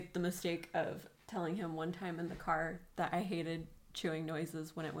made the mistake of telling him one time in the car that I hated chewing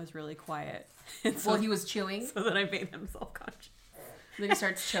noises when it was really quiet. And so, Well, he was chewing. So that I made him self-conscious. Then he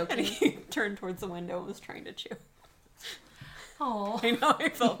starts choking. And he turned towards the window and was trying to chew. Oh, I know, I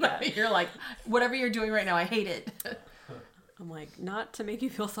felt bad. You're like, whatever you're doing right now, I hate it. I'm like, not to make you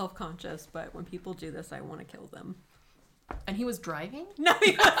feel self-conscious, but when people do this, I want to kill them. And he was driving? No,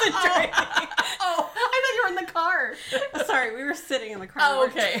 he wasn't driving. Oh, I thought you were in the car. Sorry, we were sitting in the car. Oh,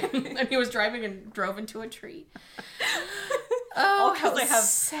 okay. And he was driving and drove into a tree. Oh, how I have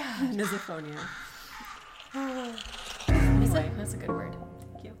sad. misophonia. Anyway, that's a good word.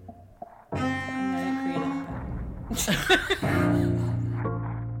 Thank you. I'm gonna create it.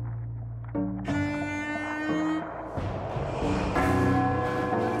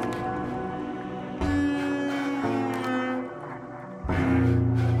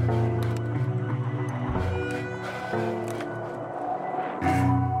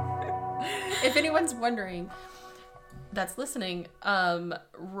 If anyone's wondering, that's listening, dang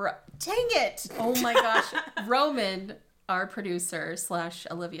it! Oh my gosh. Roman, our producer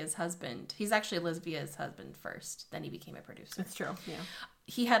 / Olivia's husband, he's actually Olivia's husband first, then he became a producer. It's true, yeah.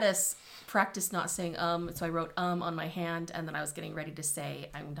 He had us practice not saying so I wrote on my hand, and then I was getting ready to say,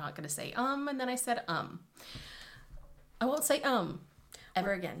 I'm not going to say and then I said I won't say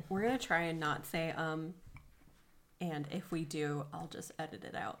ever again. We're gonna try and not say and if we do, I'll just edit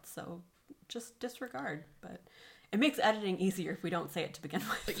it out, so just disregard. But it makes editing easier if we don't say it to begin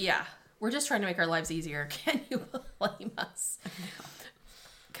with. But yeah, we're just trying to make our lives easier. Can you blame us?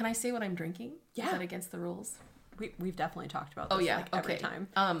 Can I say what I'm drinking? Yeah. Is that against the rules? We've definitely talked about this every time.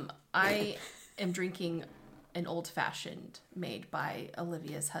 I am drinking an old fashioned made by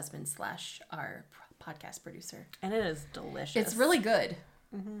Olivia's husband / our podcast producer. And it is delicious. It's really good.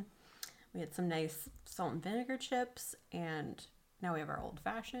 Mm-hmm. We had some nice salt and vinegar chips, and now we have our old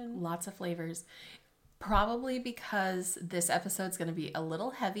fashioned. Lots of flavors. Probably because this episode's going to be a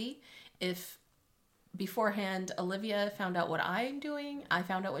little heavy. If beforehand Olivia found out what I'm doing, I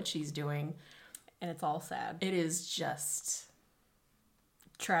found out what she's doing. And it's all sad. It is just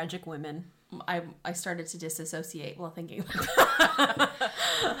tragic women. I started to disassociate while thinking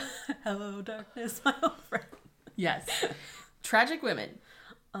hello darkness, my old friend. Yes. Tragic women.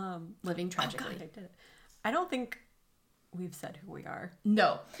 Living tragically. Oh God, I did it. I don't think we've said who we are.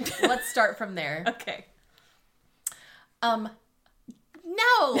 No. Let's start from there. Okay.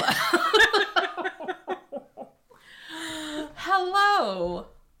 No. Hello.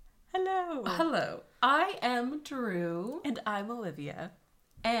 Hello. Hello. I am Drew. And I'm Olivia.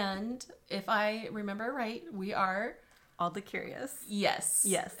 And if I remember right, we are Oddly Curious. Yes.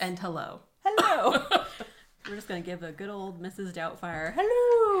 Yes. And hello. Hello. We're just going to give a good old Mrs. Doubtfire.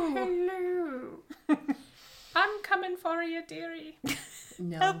 Hello. Hello. I'm coming for you, dearie.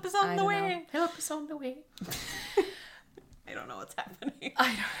 No. Help us on the way. Help us on the way. I don't know what's happening.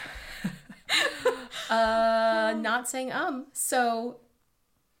 I don't. Not saying So,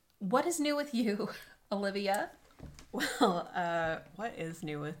 what is new with you, Olivia? Well, what is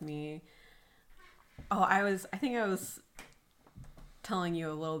new with me? Oh, I think I was telling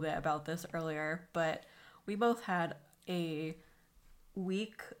you a little bit about this earlier, but we both had a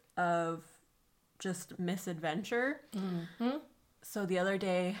week of just misadventure. Mm-hmm. So the other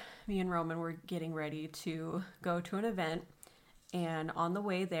day, me and Roman were getting ready to go to an event, and on the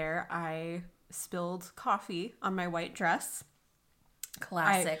way there, I spilled coffee on my white dress.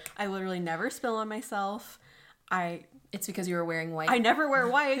 Classic. I literally never spill on myself. It's because you were wearing white. I never wear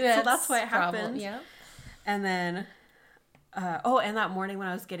white, so that's why it happened. Problem, yeah. And then, and that morning when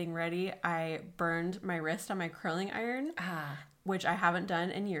I was getting ready, I burned my wrist on my curling iron, which I haven't done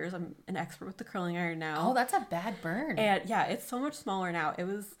in years. I'm an expert with the curling iron now. Oh, that's a bad burn. And yeah, it's so much smaller now. It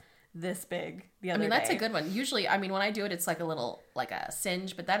was this big the other day. That's a good one. Usually, when I do it, it's like a little, like a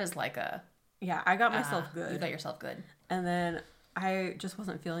singe, but that is like a... Yeah, I got myself good. You got yourself good. And then I just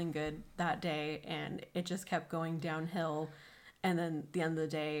wasn't feeling good that day, and it just kept going downhill. And then at the end of the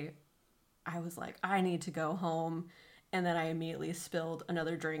day, I was like, I need to go home. And then I immediately spilled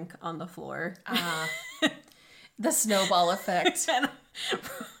another drink on the floor. The snowball effect. And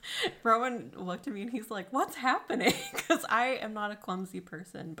Rowan looked at me and he's like, what's happening? Because I am not a clumsy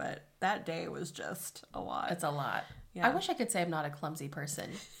person, but that day was just a lot. It's a lot. Yeah. I wish I could say I'm not a clumsy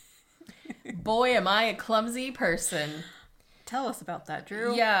person. Boy, am I a clumsy person. Tell us about that,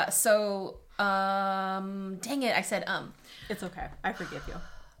 Drew. Yeah, so, dang it, I said It's okay. I forgive you.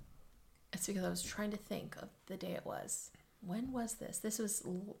 It's because I was trying to think of the day it was. When was this? This was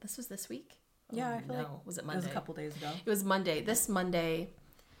this week? Yeah, I feel like was it Monday? It was a couple days ago. It was Monday. This Monday,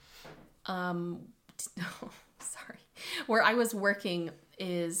 sorry, where I was working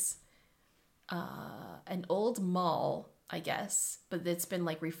is an old mall, I guess, but it's been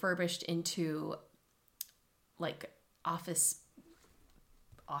like refurbished into like office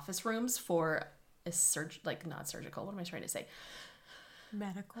rooms for a not surgical. What am I trying to say?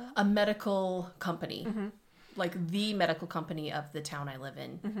 Medical. A medical company. Mm-hmm. Like the medical company of the town I live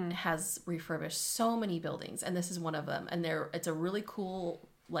in mm-hmm. has refurbished so many buildings, and this is one of them. And it's a really cool,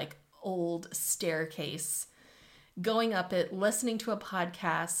 like, old staircase. Going up it, listening to a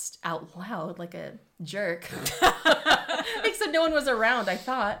podcast out loud like a jerk. Except no one was around, I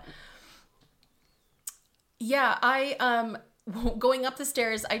thought. Yeah, going up the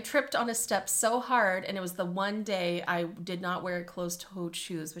stairs, I tripped on a step so hard, and it was the one day I did not wear closed-toed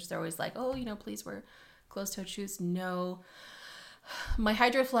shoes, which they're always like, oh, please wear closed-toed shoes. No. My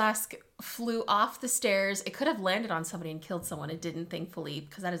hydro flask flew off the stairs. It could have landed on somebody and killed someone. It didn't, thankfully,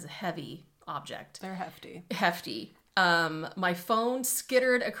 because that is a heavy object. They're hefty. Hefty. My phone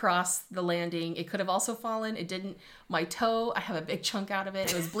skittered across the landing. It could have also fallen. It didn't. My toe, I have a big chunk out of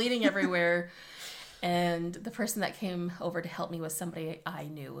it. It was bleeding everywhere. And the person that came over to help me was somebody I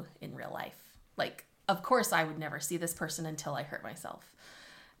knew in real life. Like, of course, I would never see this person until I hurt myself.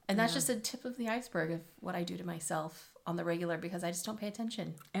 And that's just a tip of the iceberg of what I do to myself on the regular because I just don't pay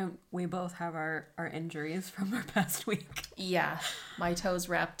attention. And we both have our injuries from our past week. Yeah. My toes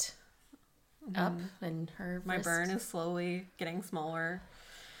wrapped up and her My burn is slowly getting smaller.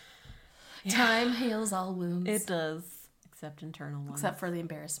 Time heals all wounds. It does. Except internal ones. Except for the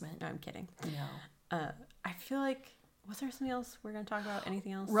embarrassment. No, I'm kidding. No. I feel like, was there something else we're going to talk about?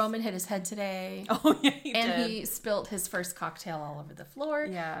 Anything else? Roman hit his head today. Oh, yeah, he did. And he spilt his first cocktail all over the floor.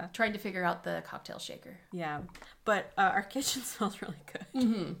 Yeah. Trying to figure out the cocktail shaker. Yeah. But our kitchen smells really good.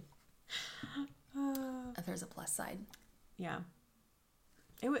 Mm-hmm. There's a plus side. Yeah.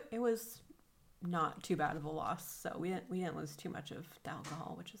 It was not too bad of a loss, so we didn't lose too much of the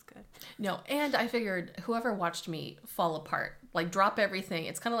alcohol, which is good. No, and I figured whoever watched me fall apart, like drop everything,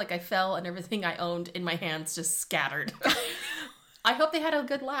 it's kind of like I fell and everything I owned in my hands just scattered. I hope they had a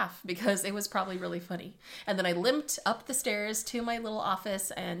good laugh because it was probably really funny. And then I limped up the stairs to my little office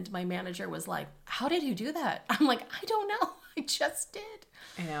and my manager was like, how did you do that? I'm like, I don't know. I just did.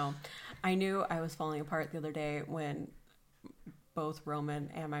 I know. I knew I was falling apart the other day when both Roman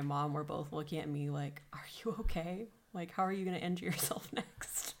and my mom were both looking at me like, are you okay? Like, how are you going to injure yourself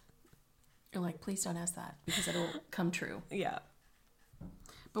next? You're like, please don't ask that because it'll come true. Yeah.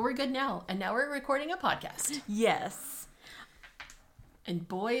 But we're good now. And now we're recording a podcast. Yes. And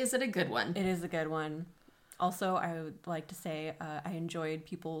boy, is it a good one. It is a good one. Also, I would like to say I enjoyed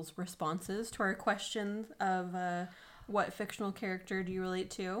people's responses to our questions of what fictional character do you relate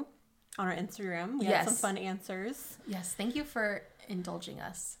to? On our Instagram. We had some fun answers. Yes, thank you for indulging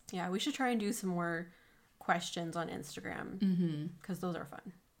us. Yeah, we should try and do some more questions on Instagram. Because those are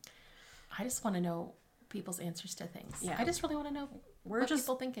fun. I just want to know people's answers to things. Yeah. I just really want to know what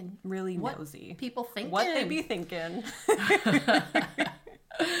people thinking. Really nosy. People thinking. What they be thinking.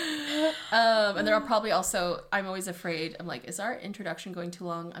 And they're probably also, I'm always afraid, I'm like, is our introduction going too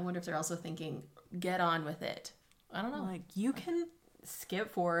long? I wonder if they're also thinking, get on with it. I don't know. Like, you can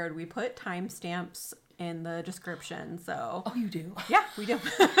skip forward. We put timestamps in the description, so. Oh, you do? Yeah, we do.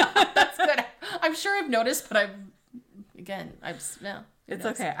 That's good. I'm sure I've noticed, but it's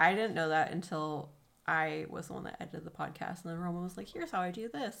okay. I didn't know that until I was the one that edited the podcast, and then Roman was like, here's how I do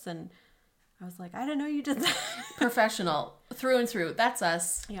this, and I was like, I didn't know you did that. Professional through and through. That's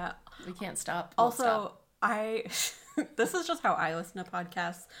us. Yeah. We can't stop. Also, this is just how I listen to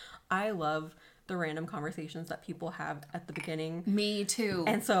podcasts. I love the random conversations that people have at the beginning. Me too.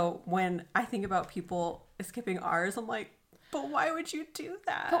 And so when I think about people skipping ours, I'm like, but why would you do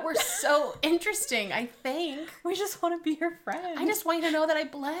that? But we're so interesting, I think. We just want to be your friend. I just want you to know that I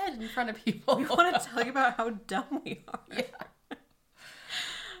bled in front of people. We want to tell you about how dumb we are.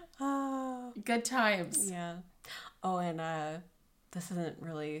 Yeah. Good times. Yeah. Oh, and this isn't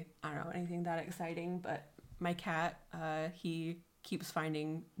really, I don't know, anything that exciting, but my cat, he keeps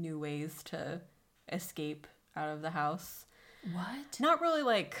finding new ways to escape out of the house. What? Not really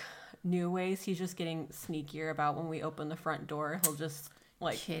like new ways. He's just getting sneakier about when we open the front door. He'll just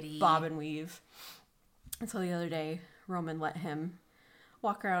like bob and weave. And so the other day, Roman let him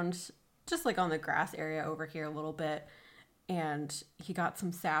walk around just like on the grass area over here a little bit. And he got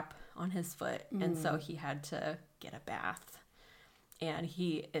some sap on his foot. And so he had to get a bath. And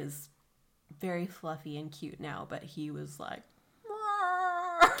he is very fluffy and cute now, but he was like,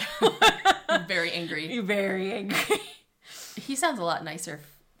 very angry. Very angry. He sounds a lot nicer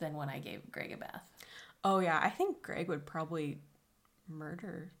than when I gave Greg a bath. Oh, yeah. I think Greg would probably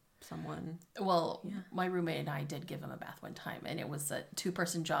murder someone. Well, my roommate and I did give him a bath one time, and it was a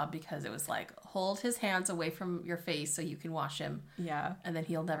 2-person job because it was like, hold his hands away from your face so you can wash him. Yeah. And then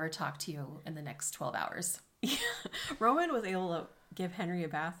he'll never talk to you in the next 12 hours. Yeah. Roman was able to give Henry a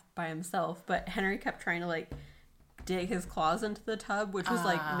bath by himself, but Henry kept trying to like dig his claws into the tub, which was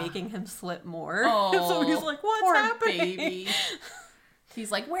like making him slip more. Oh, so he's like, what's poor happening? Baby.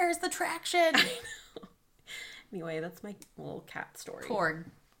 He's like, where's the traction? Anyway, that's my little cat story. Poor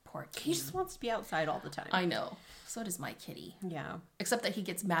kitty. He just wants to be outside all the time. I know. So does my kitty. Yeah. Except that he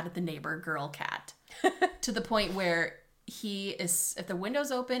gets mad at the neighbor girl cat to the point where he is, if the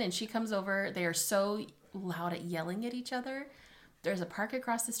window's open and she comes over, they are so loud at yelling at each other. There's a park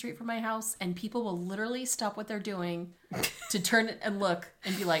across the street from my house, and people will literally stop what they're doing to turn and look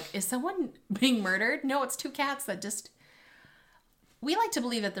and be like, is someone being murdered? No, it's 2 cats that just... We like to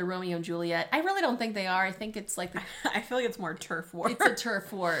believe that they're Romeo and Juliet. I really don't think they are. I think it's like... I feel like it's more turf war. It's a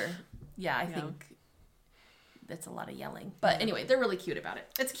turf war. Yeah, I think that's a lot of yelling. But anyway, they're really cute about it.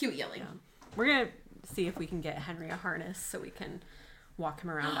 It's cute yelling. Yeah. We're going to see if we can get Henry a harness so we can walk him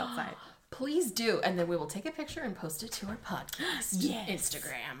around outside. Please do. And then we will take a picture and post it to our podcast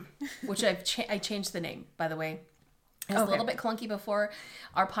Instagram, which I changed the name, by the way. It was a little bit clunky before.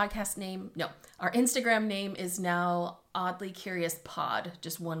 Our podcast name, our Instagram name is now Oddly Curious Pod.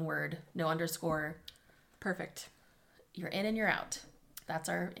 Just one word, no underscore. Perfect. You're in and you're out. That's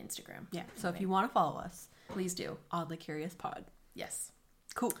our Instagram. Yeah. So if you want to follow us, please do. Oddly Curious Pod. Yes.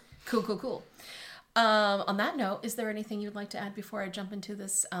 Cool. On that note, is there anything you'd like to add before I jump into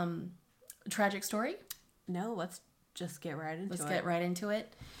this tragic story? No, let's just get right into it. Let's get right into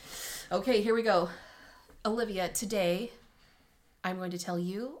it. Okay, here we go. Olivia, today I'm going to tell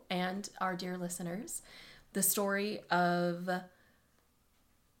you and our dear listeners the story of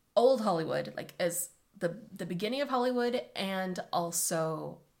old Hollywood, like as the beginning of Hollywood, and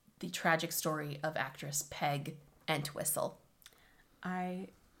also the tragic story of actress Peg Entwistle. I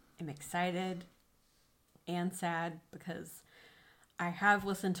am excited and sad because I have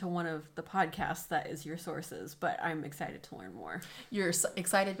listened to one of the podcasts that is your sources, but I'm excited to learn more. You're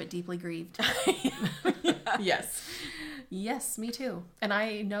excited but deeply grieved. Yes. Yes, me too. And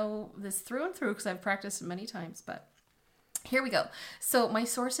I know this through and through because I've practiced it many times, but here we go. So my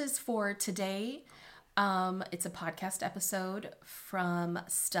sources for today, it's a podcast episode from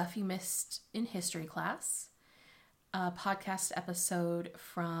Stuff You Missed in History Class, a podcast episode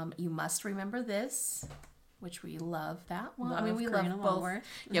from You Must Remember This, which we love that one. I mean, we love both. Longworth.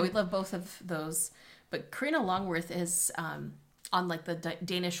 Yeah, we love both of those. But Karina Longworth is on like the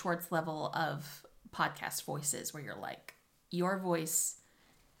Dana Schwartz level of podcast voices, where you're like, your voice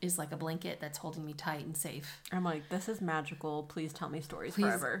is like a blanket that's holding me tight and safe. I'm like, this is magical. Please tell me stories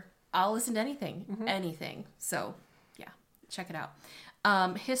forever. I'll listen to anything. Anything. So, yeah, check it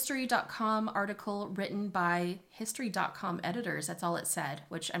out. History.com article written by History.com editors. That's all it said,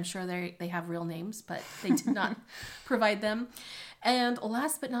 which I'm sure they have real names, but they did not provide them. And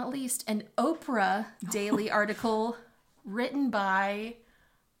last but not least, an Oprah Daily article written by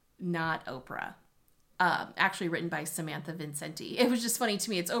not Oprah. Actually written by Samantha Vincenti. It was just funny to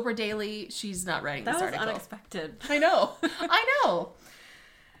me. It's Oprah Daily. She's not writing this article. That was unexpected. I know. I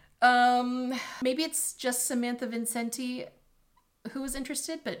know. Maybe it's just Samantha Vincenti who was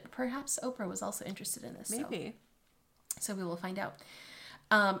interested, but perhaps Oprah was also interested in this. Maybe. So we will find out.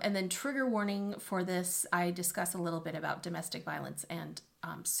 And then trigger warning for this, I discuss a little bit about domestic violence and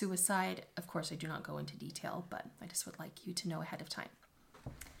suicide. Of course, I do not go into detail, but I just would like you to know ahead of time.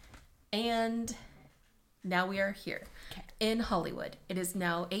 And now we are here in Hollywood. It is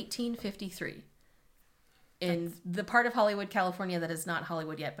now 1853 in the part of Hollywood, California that is not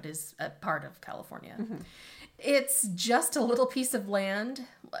Hollywood yet, but is a part of California. Mm-hmm. It's just a little piece of land.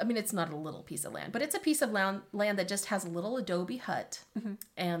 I mean, it's not a little piece of land, but it's a piece of land that just has a little adobe hut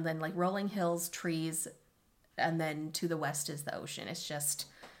and then like rolling hills, trees, and then to the west is the ocean. It's just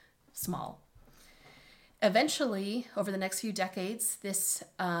small. Eventually, over the next few decades, this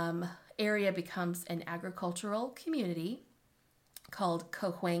area becomes an agricultural community called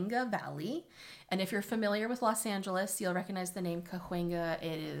Cahuenga Valley. And if you're familiar with Los Angeles, you'll recognize the name Cahuenga.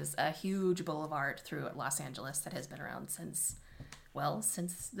 It is a huge boulevard through Los Angeles that has been around since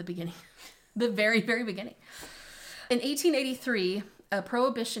the beginning, the very, very beginning. In 1883, a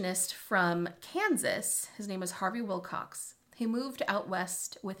prohibitionist from Kansas, his name was Harvey Wilcox, he moved out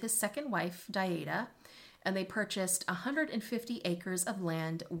west with his second wife, Diada, and they purchased 150 acres of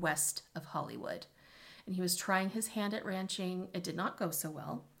land west of Hollywood. And he was trying his hand at ranching. It did not go so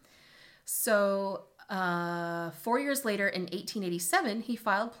well. So 4 years later, in 1887, he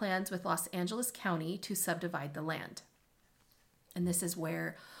filed plans with Los Angeles County to subdivide the land. And this is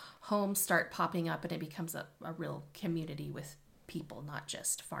where homes start popping up and it becomes a real community with people, not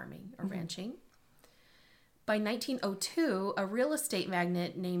just farming or ranching. By 1902, a real estate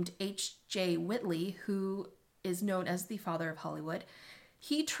magnate named H.J. Whitley, who is known as the father of Hollywood,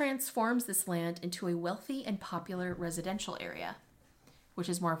 he transforms this land into a wealthy and popular residential area, which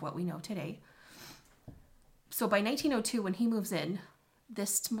is more of what we know today. So by 1902, when he moves in,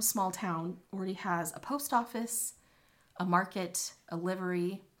 this small town already has a post office, a market, a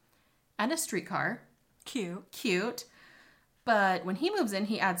livery, and a streetcar. Cute. But when he moves in,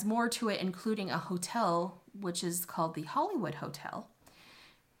 he adds more to it, including a hotel, which is called the Hollywood Hotel.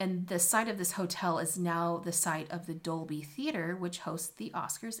 And the site of this hotel is now the site of the Dolby Theater, which hosts the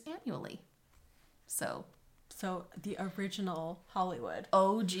Oscars annually. So the original Hollywood.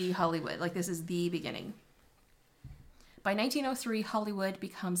 OG Hollywood. Like, this is the beginning. By 1903, Hollywood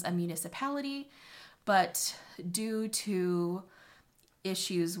becomes a municipality, but due to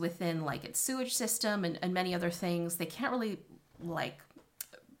issues within, like, its sewage system and many other things, they can't really, like,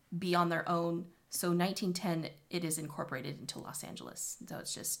 be on their own. So 1910, it is incorporated into Los Angeles. So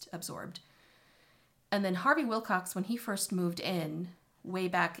it's just absorbed. And then Harvey Wilcox, when he first moved in, way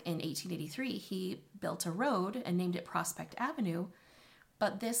back in 1883, he built a road and named it Prospect Avenue.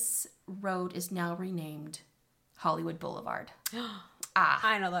 But this road is now renamed Hollywood Boulevard.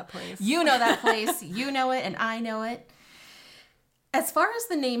 I know that place. You know that place. You know it, and I know it. As far as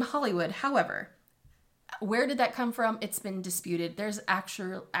the name Hollywood, however, where did that come from? It's been disputed. There's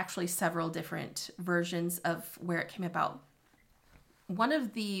actually several different versions of where it came about. One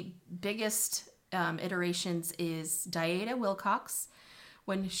of the biggest iterations is Diada Wilcox.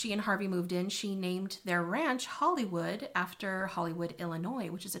 When she and Harvey moved in, she named their ranch Hollywood after Hollywood,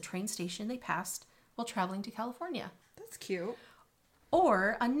 Illinois, which is a train station they passed while traveling to California. That's cute.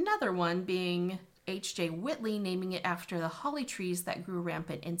 Or another one being H.J. Whitley, naming it after the holly trees that grew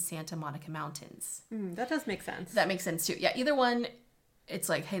rampant in Santa Monica Mountains. That does make sense. That makes sense too. Yeah, either one, it's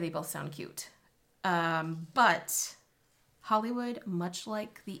like, hey, they both sound cute. But Hollywood, much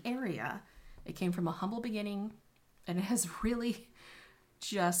like the area, it came from a humble beginning and it has really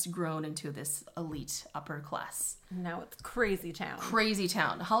just grown into this elite upper class. Now it's crazy town. Crazy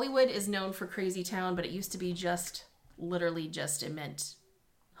town. Hollywood is known for crazy town, but it used to be it meant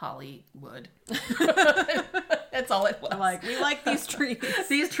Hollywood. That's all it was. Like, we like these trees.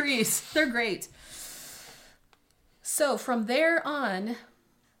 These trees, they're great. So from there on,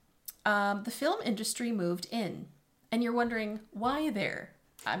 the film industry moved in. And you're wondering, why there?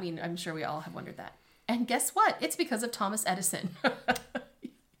 I mean, I'm sure we all have wondered that. And guess what? It's because of Thomas Edison.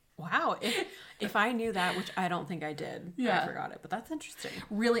 Wow. If I knew that, which I don't think I did, I forgot it. But that's interesting.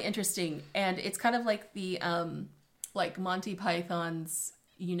 Really interesting. And it's kind of like the, like Monty Python's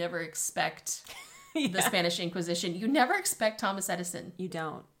You Never Expect the Spanish Inquisition. You never expect Thomas Edison. You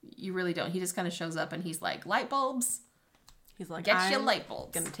don't. You really don't. He just kind of shows up and he's like, light bulbs. He's like, get you light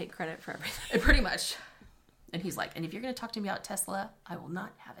bulbs. Gonna take credit for everything. Pretty much. And he's like, and if you're going to talk to me about Tesla, I will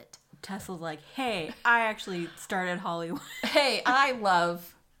not have it. Tesla's like, hey, I actually started Hollywood. Hey, I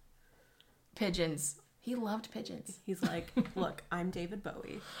love pigeons. He loved pigeons. He's like, look, I'm David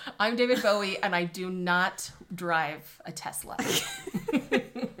Bowie. I'm David Bowie, and I do not drive a Tesla.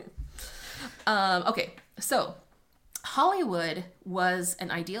 Okay, so Hollywood was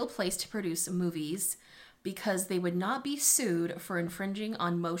an ideal place to produce movies because they would not be sued for infringing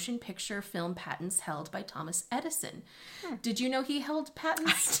on motion picture film patents held by Thomas Edison. Did you know he held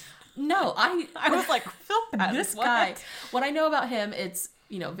patents? No, I was like, film patents? This guy. What I know about him, it's,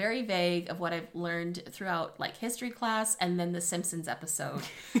 you know, very vague of what I've learned throughout, like, history class and then the Simpsons episode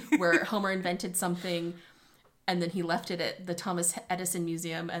where Homer invented something and then he left it at the Thomas Edison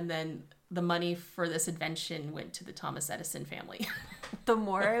Museum and then the money for this invention went to the Thomas Edison family. The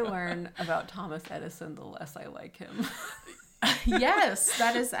more I learn about Thomas Edison, the less I like him. Yes,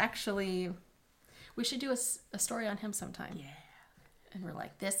 that is actually... We should do a story on him sometime. Yeah. And we're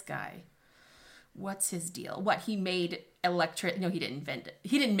like, this guy, what's his deal? What, he made No, he didn't invent it.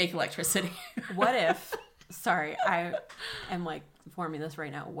 He didn't make electricity. What if... Sorry, I am, like, forming this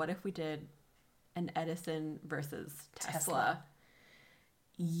right now. What if we did an Edison versus Tesla?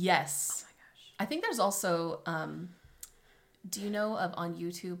 Yes. Oh my gosh. I think there's also, do you know of on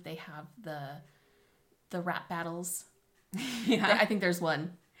YouTube they have the rap battles? Yeah. I think there's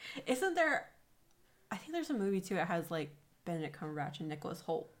one. Isn't there, I think there's a movie too that has like Benedict Cumberbatch and Nicholas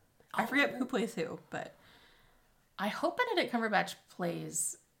Hoult. I forget who plays who, but. I hope Benedict Cumberbatch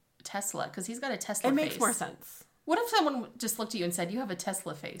plays Tesla because he's got a Tesla face. It makes more sense. What if someone just looked at you and said, you have a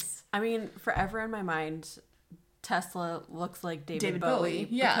Tesla face? I mean, forever in my mind, Tesla looks like David Bowie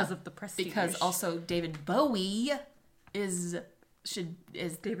yeah. because of the prestige. Because also David Bowie is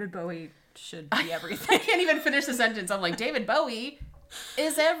is David Bowie should be everything. I can't even finish the sentence. I'm like, David Bowie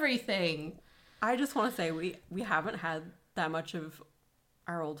is everything. I just want to say we haven't had that much of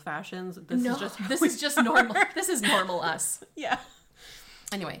our old fashions. This is just normal. This is normal us. Yeah.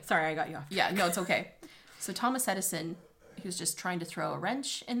 Anyway. Sorry, I got you off. Yeah, no, it's okay. So Thomas Edison, he was just trying to throw a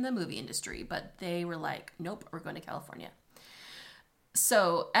wrench in the movie industry, but they were like, nope, we're going to California.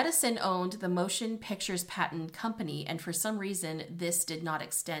 So Edison owned the Motion Pictures Patent Company, and for some reason, this did not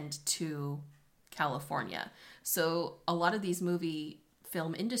extend to California. So a lot of these movie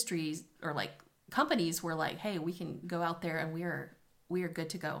film industries or like companies were like, hey, we can go out there and we are good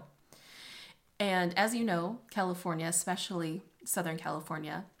to go. And as you know, California, especially Southern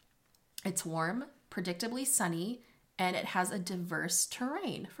California, it's warm, predictably sunny, and it has a diverse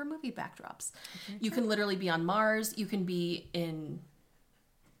terrain for movie backdrops. Okay, you can literally be on Mars. You can be in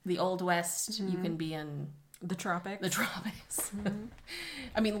the Old West. Mm-hmm. You can be in the tropics. Mm-hmm.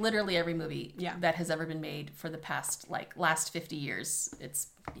 I mean, literally every movie that has ever been made for the past, last 50 years, it's,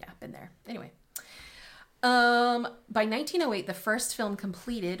 been there. Anyway. By 1908, the first film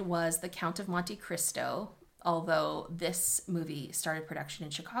completed was The Count of Monte Cristo. Although this movie started production in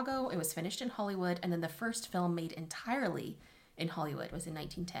Chicago, it was finished in Hollywood, and then the first film made entirely in Hollywood was in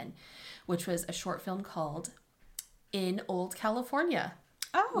 1910, which was a short film called In Old California.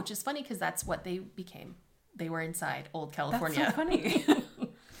 Oh. Which is funny because that's what they became. They were inside Old California. That's so funny.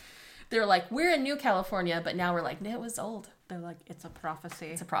 They were like, we're in New California, but now we're like, no, it was old. They're like, it's a prophecy.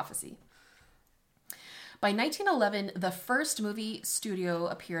 It's a prophecy. By 1911, the first movie studio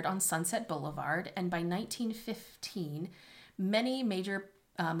appeared on Sunset Boulevard, and by 1915, many major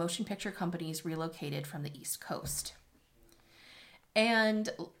motion picture companies relocated from the East Coast.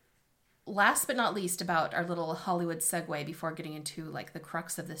 And last but not least, about our little Hollywood segue before getting into the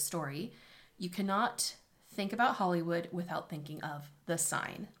crux of this story, you cannot think about Hollywood without thinking of the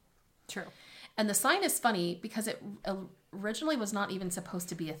sign. True. And the sign is funny because it originally was not even supposed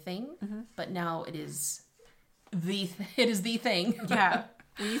to be a thing, but now it is the thing. Yeah.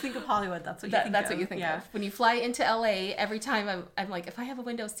 When you think of Hollywood, that's what you think of. That's what you think of. When you fly into LA, every time I'm like, if I have a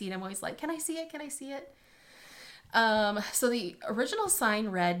window seat, I'm always like, can I see it? Can I see it? So the original sign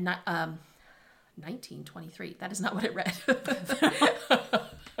read 1923. That is not what it read. The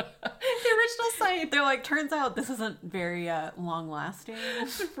original sign. They're like, turns out this isn't very long lasting.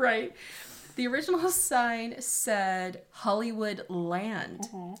 Right. The original sign said Hollywood Land,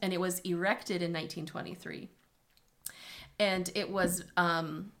 and it was erected in 1923. And it was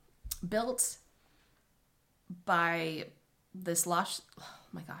built by this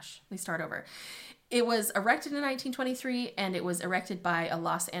It was erected in 1923, and it was erected by a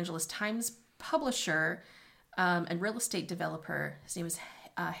Los Angeles Times publisher and real estate developer. His name was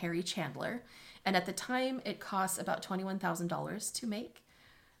Harry Chandler. And at the time, it cost about $21,000 to make.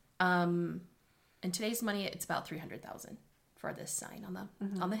 In today's money, it's about $300,000 for this sign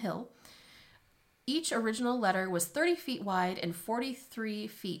on the hill. Each original letter was 30 feet wide and 43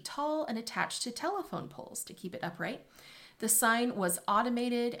 feet tall and attached to telephone poles to keep it upright. The sign was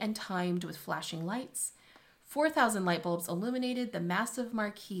automated and timed with flashing lights. 4,000 light bulbs illuminated the massive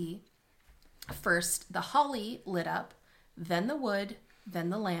marquee. First, the holly lit up, then the wood,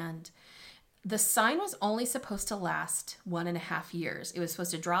 then the land. The sign was only supposed to last 1.5 years. It was supposed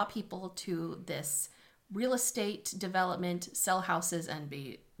to draw people to this real estate development, sell houses, and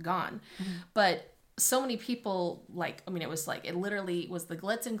be gone. But so many people, it literally was the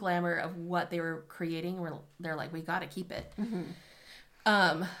glitz and glamour of what they were creating. They're like, we got to keep it.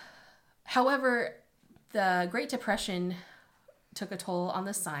 However, the Great Depression took a toll on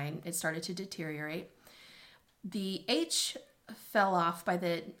the sign. It started to deteriorate. The H fell off by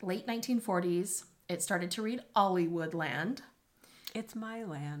the late 1940s. It started to read Hollywood Land. It's my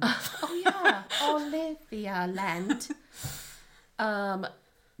land. Oh, yeah. Olivia Land.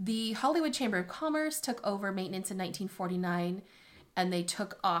 The Hollywood Chamber of Commerce took over maintenance in 1949, and they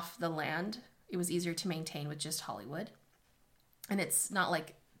took off the land. It was easier to maintain with just Hollywood. And it's not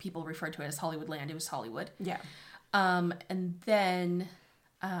like people referred to it as Hollywood Land. It was Hollywood. Yeah. And then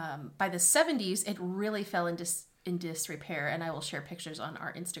by the 70s, it really fell into disrepair, and I will share pictures on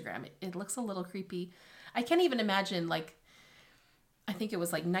our Instagram. It looks a little creepy. I can't even imagine, I think it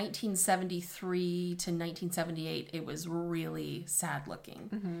was 1973 to 1978. It was really sad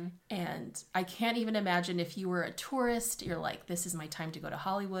looking. And I can't even imagine if you were a tourist, you're like, this is my time to go to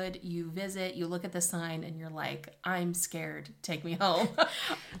Hollywood. You visit, you look at the sign, and you're like, I'm scared. Take me home.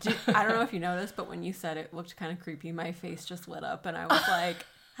 I don't know if you noticed, but when you said it looked kind of creepy, my face just lit up, and I was like,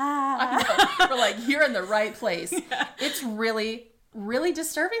 ah. We're like, you're in the right place. Yeah. It's really, really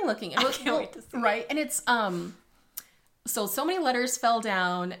disturbing looking. I can't wait to see it. Right? And it's So many letters fell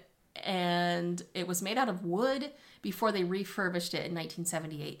down, and it was made out of wood before they refurbished it in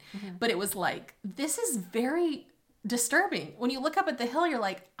 1978. But it was like, this is very disturbing. When you look up at the hill, you're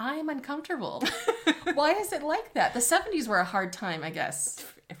like, I'm uncomfortable. Why is it like that? The 70s were a hard time, I guess.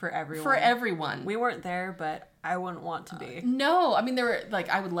 For everyone. For everyone. We weren't there, but I wouldn't want to be. No, I mean, there were, like,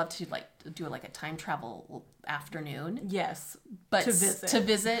 I would love to, like, do, like, a time travel afternoon. Yes. But to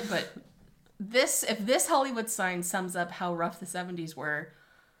visit. But if this Hollywood sign sums up how rough the 70s were,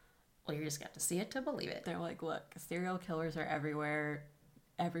 well, you just got to see it to believe it. They're like, look, serial killers are everywhere.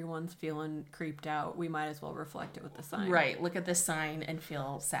 Everyone's feeling creeped out. We might as well reflect it with the sign. Right. Look at this sign and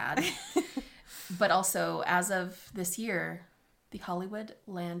feel sad. But also, as of this year, the Hollywood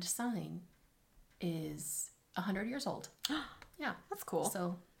land sign is 100 years old. Yeah. That's cool.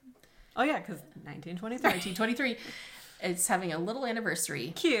 So. Oh, yeah, because 1923. 1923. It's having a little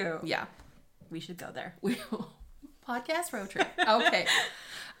anniversary. Cute. Yeah. We should go there. Podcast road trip. Okay.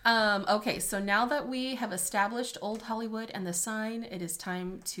 Okay, so now that we have established Old Hollywood and the sign, it is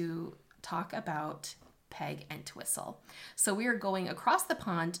time to talk about Peg Entwistle. So we are going across the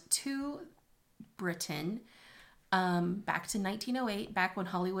pond to Britain, back to 1908, back when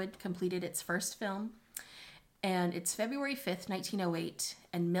Hollywood completed its first film. And it's February 5th, 1908,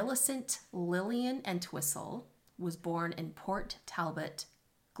 and Millicent Lillian Entwistle was born in Port Talbot,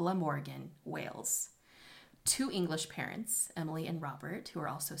 Glamorgan, Wales. 2 English parents, Emily and Robert, who are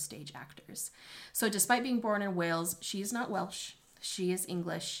also stage actors. So despite being born in Wales, she is not Welsh. She is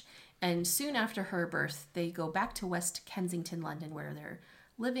English. And soon after her birth, they go back to West Kensington, London, where they're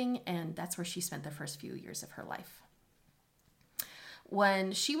living, and that's where she spent the first few years of her life.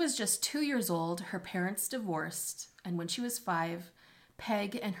 When she was just 2 years old, her parents divorced, and when she was 5,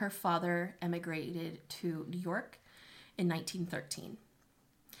 Peg and her father emigrated to New York in 1913.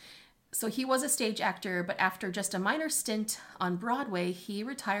 So he was a stage actor, but after just a minor stint on Broadway, he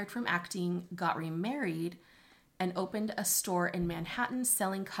retired from acting, got remarried, and opened a store in Manhattan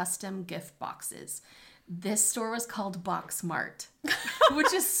selling custom gift boxes. This store was called Box Mart,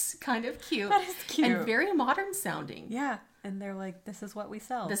 which is kind of cute. That is cute. And very modern sounding. Yeah. And they're like, this is what we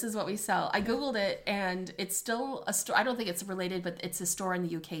sell. This is what we sell. I Googled it, and it's still a store. I don't think it's related, but it's a store in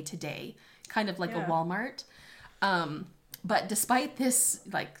the UK today, kind of like a Walmart. But despite this,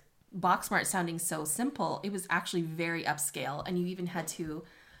 like, Box Mart sounding so simple, it was actually very upscale, and you even had to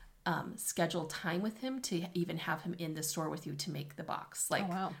schedule time with him to even have him in the store with you to make the box. Like,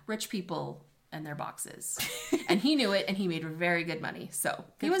 rich people and their boxes. And he knew it, and he made very good money. So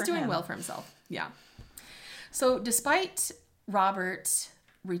he was doing well for himself. Yeah. So despite Robert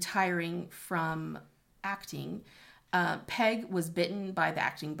retiring from acting, Peg was bitten by the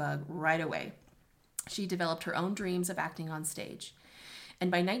acting bug right away. She developed her own dreams of acting on stage. And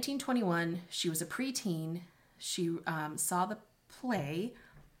by 1921, she was a preteen. She saw the play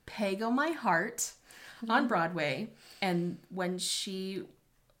Peg O' My Heart on Broadway. And when she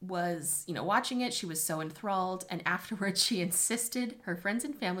was, watching it, she was so enthralled. And afterwards, she insisted her friends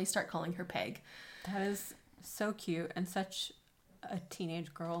and family start calling her Peg. That is so cute and such a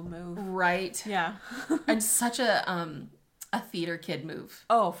teenage girl move. Right. Yeah. And such a theater kid move.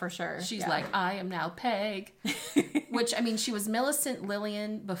 Oh, for sure. She's like, I am now Peg. Which, I mean, she was Millicent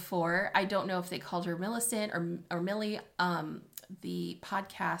Lillian before. I don't know if they called her Millicent or Millie. The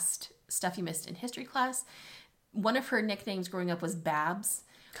podcast Stuff You Missed in History class, one of her nicknames growing up was Babs,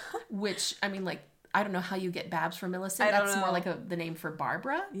 which, I mean, like, I don't know how you get Babs from Millicent. That's more like the name for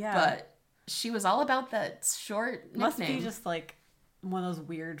Barbara. Yeah. But she was all about that short nickname. Must be just like one of those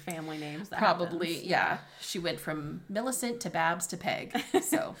weird family names. That Probably, happens. yeah. She went from Millicent to Babs to Peg.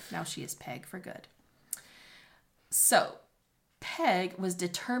 So now she is Peg for good. So Peg was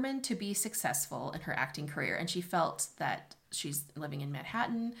determined to be successful in her acting career, and she felt that she's living in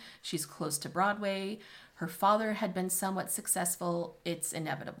Manhattan, she's close to Broadway, her father had been somewhat successful, it's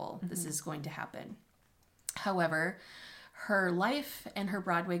inevitable. Mm-hmm. This is going to happen. However, her life and her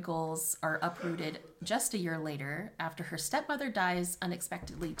Broadway goals are uprooted just a year later after her stepmother dies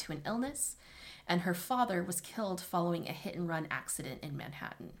unexpectedly to an illness, and her father was killed following a hit-and-run accident in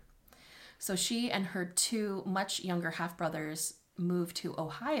Manhattan. So she and her 2 much younger half-brothers moved to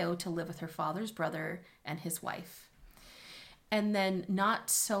Ohio to live with her father's brother and his wife. And then not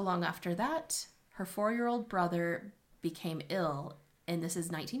so long after that, her 4-year-old brother became ill, and this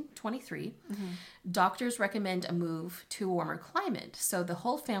is 1923. Mm-hmm. Doctors recommend a move to a warmer climate, so the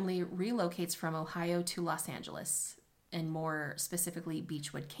whole family relocates from Ohio to Los Angeles, and more specifically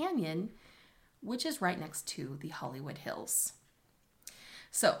Beechwood Canyon, which is right next to the Hollywood Hills.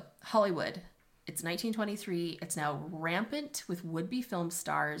 So, Hollywood, it's 1923. It's now rampant with would-be film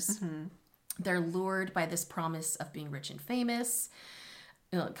stars. Mm-hmm. They're lured by this promise of being rich and famous,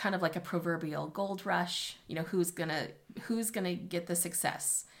 kind of like a proverbial gold rush. Who's gonna get the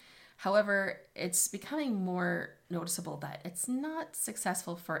success? However, it's becoming more noticeable that it's not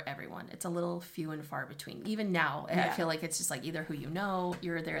successful for everyone. It's a little few and far between. Even now, I feel like it's just like either who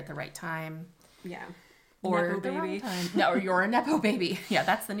you're there at the right time. Yeah. Or Nepo the baby. wrong time. No, or you're a Nepo baby. Yeah,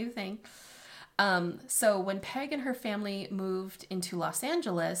 that's the new thing. So when Peg and her family moved into Los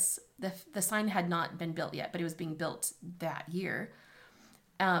Angeles, the sign had not been built yet, but it was being built that year.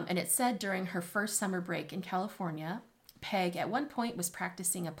 And it said during her first summer break in California, Peg at one point was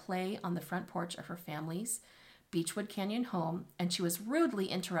practicing a play on the front porch of her family's Beechwood Canyon home, and she was rudely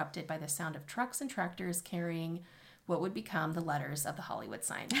interrupted by the sound of trucks and tractors carrying what would become the letters of the Hollywood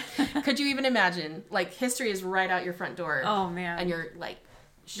sign. Could you even imagine? Like, history is right out your front door. Oh, man. And you're like,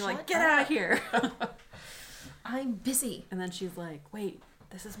 get out of here. I'm busy. And then she's like, wait,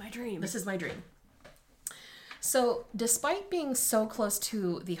 this is my dream. This is my dream. So, despite being so close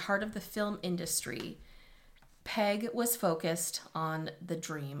to the heart of the film industry, Peg was focused on the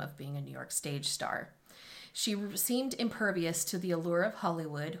dream of being a New York stage star. She seemed impervious to the allure of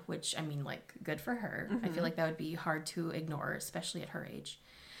Hollywood, which, I mean, like, good for her. Mm-hmm. I feel like that would be hard to ignore, especially at her age.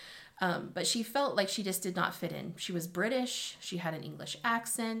 But she felt like she just did not fit in. She was British. She had an English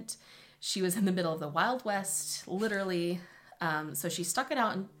accent. She was in the middle of the Wild West, literally. So she stuck it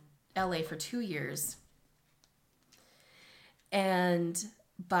out in LA for 2 years. And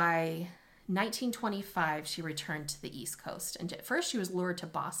by 1925, she returned to the East Coast. And at first, she was lured to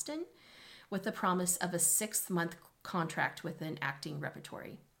Boston with the promise of a 6-month contract with an acting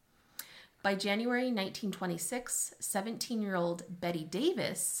repertory. By January 1926, 17-year-old Betty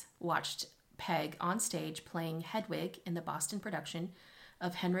Davis watched Peg on stage playing Hedwig in the Boston production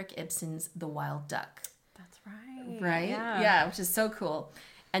of Henrik Ibsen's The Wild Duck. That's right. Right? Yeah, which is so cool.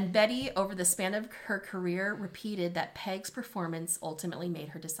 And Betty, over the span of her career, repeated that Peg's performance ultimately made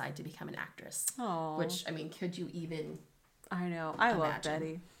her decide to become an actress. Oh, which, I mean, could you even I know. I love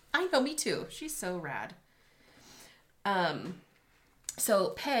Betty. I know, me too. She's so rad. So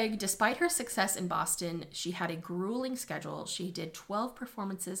Peg, despite her success in Boston, she had a grueling schedule. She did 12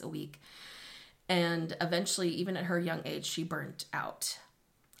 performances a week. And eventually, even at her young age, she burnt out.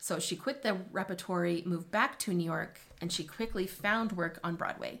 So she quit the repertory, moved back to New York, and she quickly found work on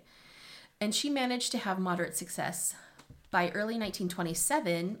Broadway. And she managed to have moderate success. By early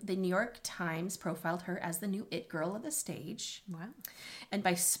 1927, the New York Times profiled her as the new it girl of the stage. Wow. And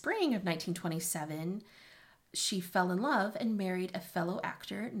by spring of 1927, she fell in love and married a fellow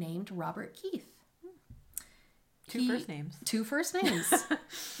actor named Robert Keith. Two first names. Two first names.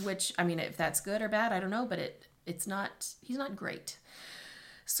 Which, I mean, if that's good or bad, I don't know, but he's not great.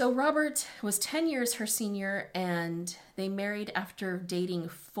 So Robert was 10 years her senior, and they married after dating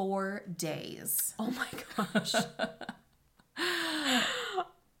 4 days. Oh my gosh.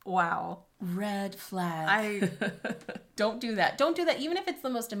 Wow. Red flag. Don't do that. Don't do that. Even if it's the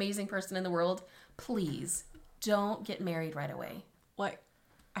most amazing person in the world, please don't get married right away. Like,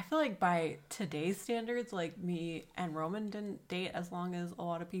 I feel like by today's standards, like, me and Roman didn't date as long as a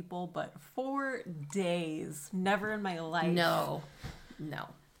lot of people, but 4 days, never in my life. No,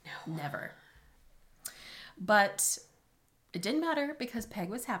 never. But it didn't matter because Peg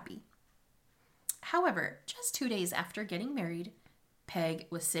was happy. However, just 2 days after getting married, Peg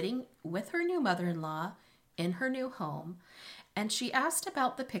was sitting with her new mother-in-law in her new home, and she asked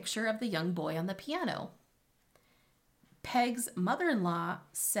about the picture of the young boy on the piano. Peg's mother-in-law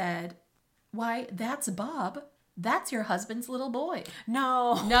said, "Why, that's Bob. That's your husband's little boy."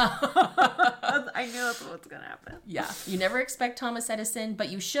 No. I knew that's what's going to happen. Yeah. You never expect Thomas Edison, but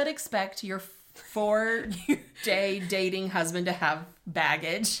you should expect your 4-day dating husband to have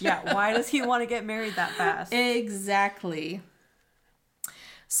baggage. Yeah. Why does he want to get married that fast? Exactly.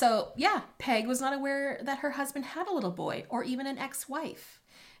 So, yeah, Peg was not aware that her husband had a little boy or even an ex-wife.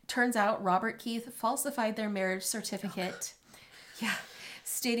 Turns out Robert Keith falsified their marriage certificate. Yeah.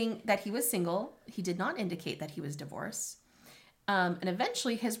 Stating that he was single. He did not indicate that he was divorced. And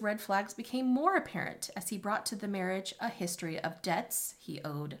eventually his red flags became more apparent as he brought to the marriage a history of debts. He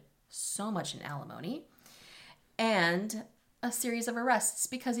owed so much in alimony. And a series of arrests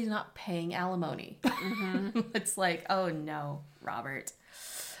because he's not paying alimony. Mm-hmm. It's like, oh no, Robert.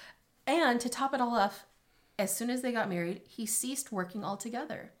 And to top it all off, as soon as they got married, he ceased working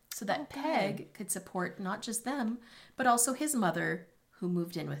altogether so that Peg could support not just them, but also his mother, who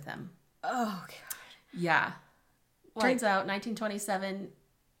moved in with them. Oh, God. Yeah. Turns out 1927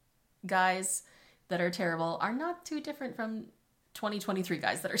 guys that are terrible are not too different from 2023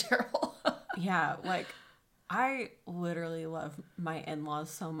 guys that are terrible. Yeah, like, I literally love my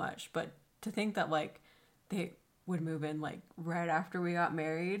in-laws so much, but to think that, like, they would move in, like, right after we got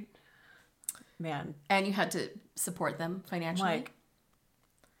married, man. And you had to support them financially? Like,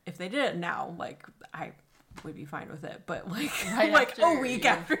 if they did it now, like, I would be fine with it. But, like, right like after, a week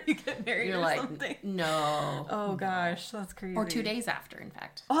after you get married you're or like, something. No. Oh, gosh. That's crazy. Or 2 days after, in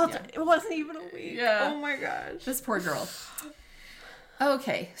fact. Oh, yeah. It wasn't even a week. Yeah. Oh, my gosh. This poor girl.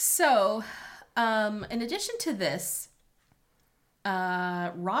 Okay, so, in addition to this,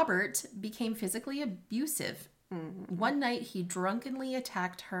 Robert became physically abusive. Mm-hmm. One night, he drunkenly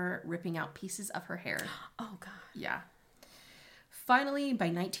attacked her, ripping out pieces of her hair. Oh, God. Yeah. Finally, by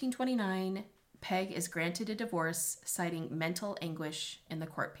 1929, Peg is granted a divorce, citing mental anguish in the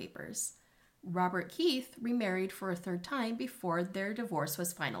court papers. Robert Keith remarried for a third time before their divorce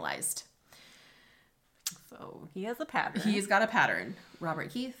was finalized. So he has a pattern. He's got a pattern.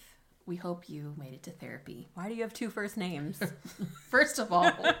 Robert Keith, we hope you made it to therapy. Why do you have 2 first names? First of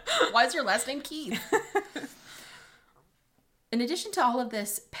all, why is your last name Keith? In addition to all of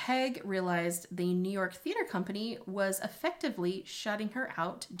this, Peg realized the New York Theater Company was effectively shutting her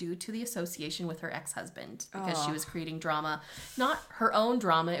out due to the association with her ex-husband because she was creating drama. Not her own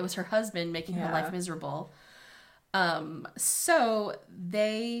drama, it was her husband making her life miserable. So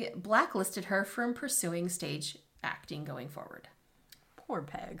they blacklisted her from pursuing stage acting going forward. Poor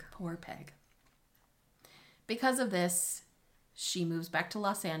Peg. Poor Peg. Because of this, she moves back to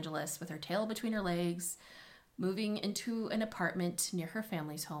Los Angeles with her tail between her legs, moving into an apartment near her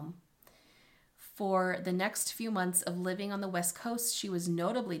family's home. For the next few months of living on the West Coast, she was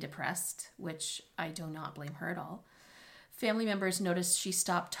notably depressed, which I do not blame her at all. Family members noticed she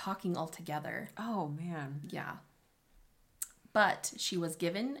stopped talking altogether. Oh, man. Yeah. But she was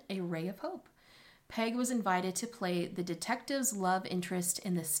given a ray of hope. Peg was invited to play the detective's love interest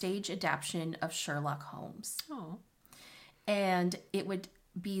in the stage adaptation of Sherlock Holmes. Oh. And it would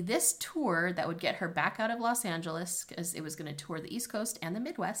be this tour that would get her back out of Los Angeles, because it was going to tour the East Coast and the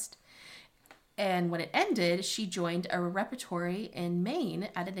Midwest. And when it ended, she joined a repertory in Maine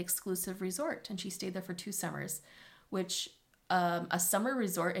at an exclusive resort, and she stayed there for 2 summers, which a summer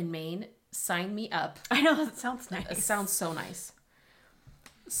resort in Maine, sign me up. I know, it sounds nice. It sounds so nice.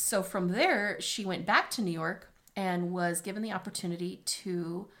 So from there, she went back to New York and was given the opportunity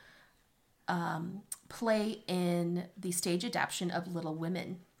to play in the stage adaptation of Little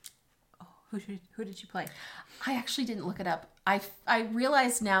Women. Oh, who did you play? I actually didn't look it up. I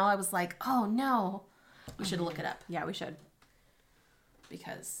realized now, I was like, oh no, we should look it up. Yeah, we should.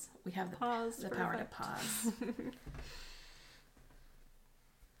 Because we have the Pause. power to pause.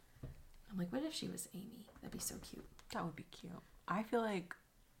 I'm like, what if she was Amy? That'd be so cute. That would be cute. I feel like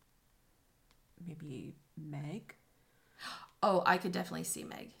maybe Meg. Oh, I could definitely see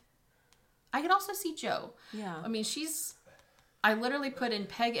Meg. I could also see Joe. Yeah. I mean, I literally put in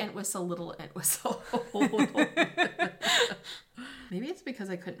Peg Entwistle, Little Entwistle. Maybe it's because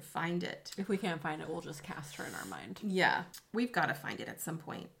I couldn't find it. If we can't find it, we'll just cast her in our mind. Yeah. We've got to find it at some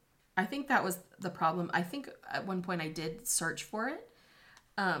point. I think that was the problem. I think at one point I did search for it.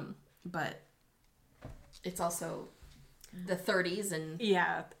 But it's also the 30s and...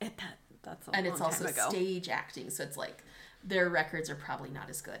 Yeah. That's a long time ago. And it's also stage acting. So it's like... Their records are probably not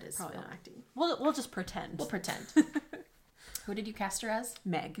as good as film acting. We'll just pretend. We'll pretend. Who did you cast her as?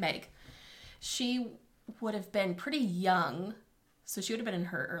 Meg. She would have been pretty young, so she would have been in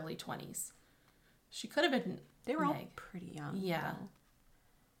her early 20s. She could have been They were Meg. all pretty young. Yeah.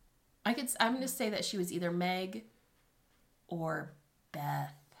 I'm going to say that she was either Meg or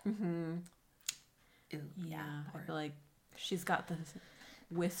Beth. Mm-hmm. Ooh, yeah. I feel like she's got the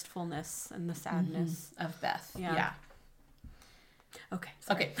wistfulness and the sadness of Beth. Yeah. Okay.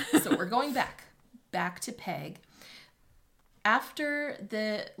 Sorry. Okay. So we're going back to Peg. After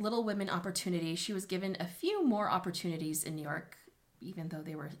the Little Women opportunity, she was given a few more opportunities in New York, even though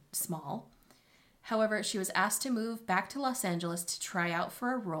they were small. However, she was asked to move back to Los Angeles to try out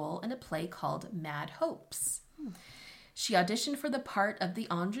for a role in a play called Mad Hopes. She auditioned for the part of the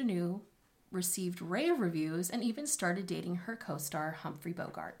ingenue, received rave reviews, and even started dating her co-star Humphrey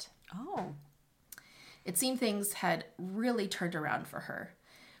Bogart. Oh. It seemed things had really turned around for her.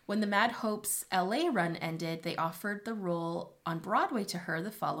 When the Mad Hopes LA run ended, they offered the role on Broadway to her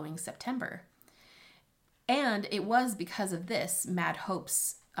the following September. And it was because of this Mad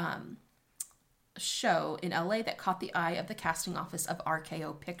Hopes show in LA that caught the eye of the casting office of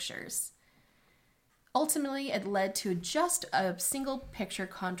RKO Pictures. Ultimately, it led to just a single picture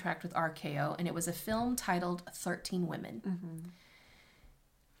contract with RKO, and it was a film titled 13 Women. Mm-hmm.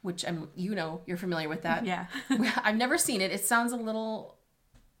 Which, you're familiar with that. Yeah. I've never seen it. It sounds a little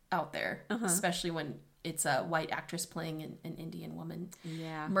out there, especially when it's a white actress playing an Indian woman.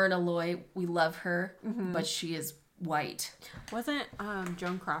 Yeah. Myrna Loy, we love her, but she is white. Wasn't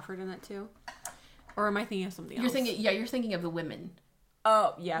Joan Crawford in it too? Or am I thinking of something else? You're thinking of the women.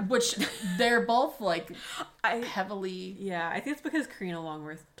 Oh, yeah. Which they're both like heavily. Yeah, I think it's because Karina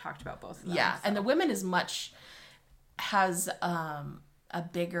Longworth talked about both of them. Yeah, so. And the women has a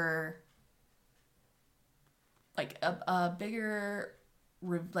bigger, like a bigger,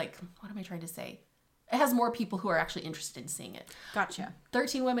 like, what am I trying to say? It has more people who are actually interested in seeing it. Gotcha.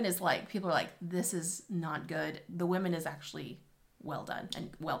 13 Women is like, people are like, this is not good. The Women is actually well done and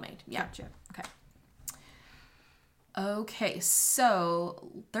well made. Yeah. Gotcha. Okay. Okay, so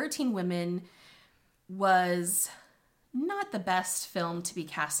 13 Women was not the best film to be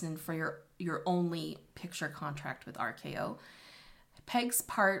cast in for your only picture contract with RKO. Peg's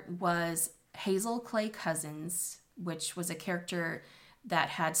part was Hazel Clay Cousins, which was a character that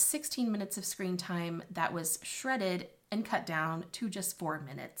had 16 minutes of screen time that was shredded and cut down to just 4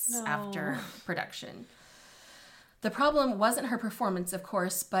 minutes after production. The problem wasn't her performance, of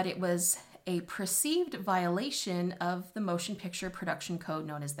course, but it was a perceived violation of the motion picture production code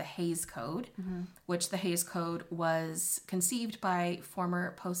known as the Hays Code, which the Hays Code was conceived by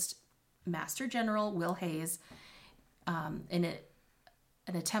former Postmaster General Will Hays in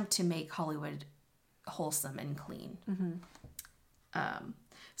an attempt to make Hollywood wholesome and clean.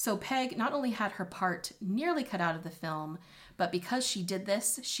 So Peg not only had her part nearly cut out of the film, but because she did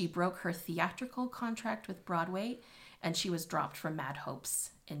this, she broke her theatrical contract with Broadway, and she was dropped from Mad Hopes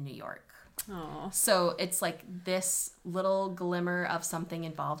in New York. Aww. So it's like this little glimmer of something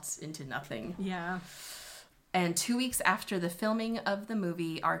evolved into nothing. Yeah. And 2 weeks after the filming of the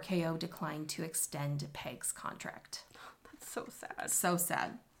movie, RKO declined to extend Peg's contract. That's so sad. So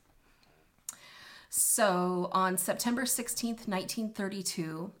sad. So on September 16th,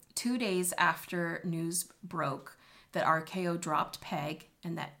 1932, 2 days after news broke that RKO dropped Peg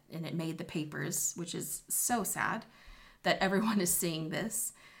and it made the papers, which is so sad that everyone is seeing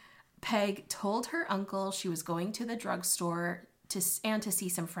this, Peg told her uncle she was going to the drugstore to see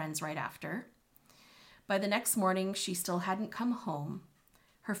some friends right after. By the next morning, she still hadn't come home.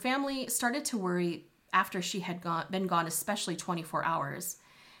 Her family started to worry after she had been gone, especially 24 hours.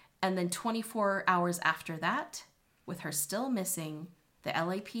 And then 24 hours after that, with her still missing, the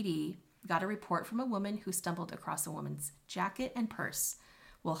LAPD got a report from a woman who stumbled across a woman's jacket and purse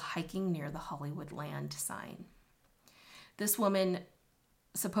while hiking near the Hollywood Land sign. This woman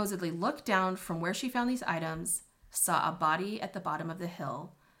supposedly looked down from where she found these items, saw a body at the bottom of the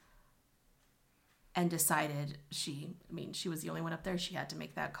hill, and decided she was the only one up there. She had to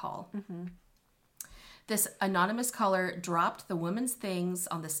make that call. This anonymous caller dropped the woman's things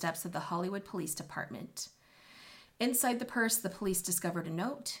on the steps of the Hollywood Police Department. Inside the purse, the police discovered a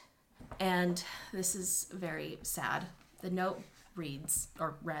note, and this is very sad. The note read,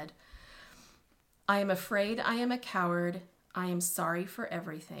 "I am afraid I am a coward. I am sorry for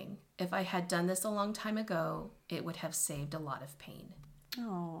everything. If I had done this a long time ago, it would have saved a lot of pain."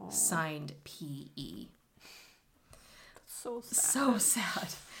 Oh. Signed, P.E. So sad. So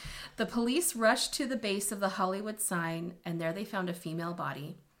sad. The police rushed to the base of the Hollywood sign, and there they found a female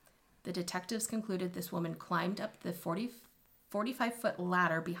body. The detectives concluded this woman climbed up the 45-foot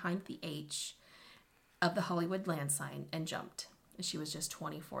ladder behind the H of the Hollywood Land sign and jumped. She was just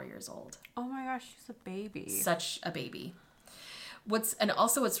 24 years old. Oh my gosh, she's a baby. Such a baby. What's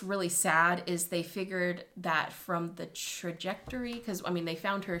really sad is they figured that from the trajectory, because they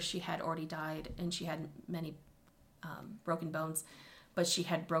found her, she had already died and she had many broken bones, but she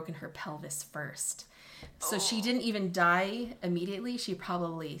had broken her pelvis first. So she didn't even die immediately. She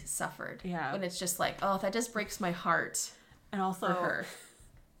probably suffered. Yeah. And it's just like, oh, that just breaks my heart. And also, for her.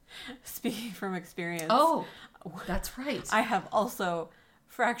 Speaking from experience. Oh, that's right. I have also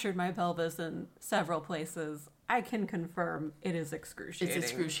fractured my pelvis in several places. I can confirm it is excruciating. It's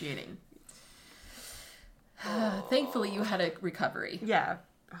excruciating. Thankfully, you had a recovery. Yeah.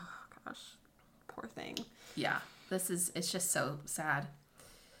 Oh, gosh. Poor thing. Yeah. It's just so sad.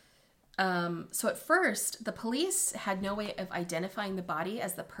 So at first, the police had no way of identifying the body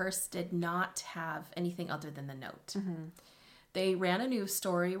as the purse did not have anything other than the note. Mm-hmm. They ran a news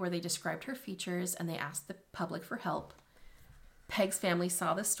story where they described her features and they asked the public for help. Peg's family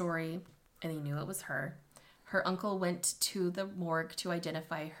saw the story and they knew it was her. Her uncle went to the morgue to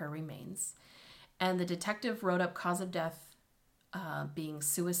identify her remains. And the detective wrote up cause of death being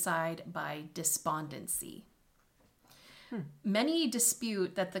suicide by despondency. Many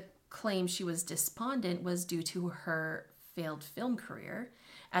dispute that the claim she was despondent was due to her failed film career,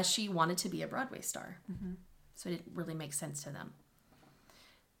 as she wanted to be a Broadway star. Mm-hmm. So it didn't really make sense to them.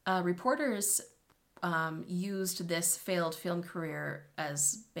 Reporters used this failed film career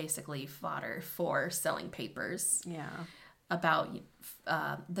as basically fodder for selling papers. Yeah. About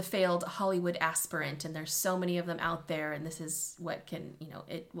the failed Hollywood aspirant, and there's so many of them out there, and this is what can,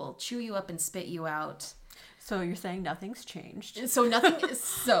 it will chew you up and spit you out. So you're saying nothing's changed. So nothing is,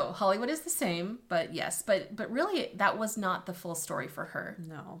 so Hollywood is the same, but yes, but really that was not the full story for her.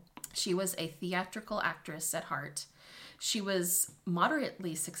 No. She was a theatrical actress at heart. She was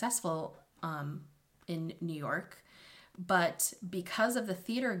moderately successful in New York, but because of the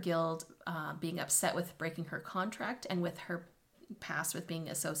Theater Guild being upset with breaking her contract and with her past with being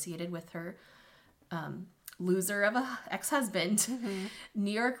associated with her loser of a ex-husband,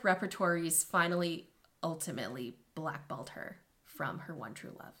 New York repertories ultimately blackballed her from her one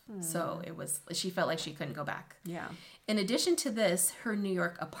true love. So she felt like she couldn't go back. Yeah. In addition to this, her New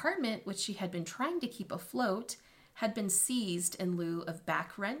York apartment, which she had been trying to keep afloat, had been seized in lieu of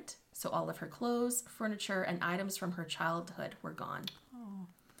back rent. So all of her clothes, furniture, and items from her childhood were gone. Oh.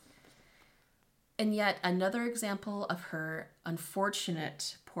 And yet another example of her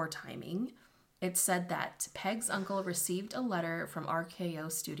unfortunate poor timing, it said that Peg's uncle received a letter from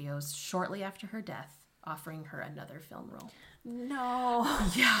RKO Studios shortly after her death, offering her another film role. No.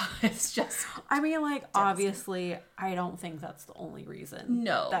 Yeah, it's just... I mean, like, obviously, I don't think that's the only reason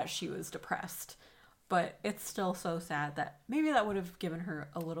that she was depressed. But it's still so sad that maybe that would have given her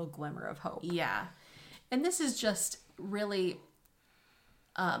a little glimmer of hope. Yeah. And this is just really,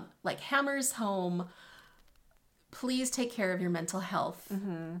 hammers home, please take care of your mental health.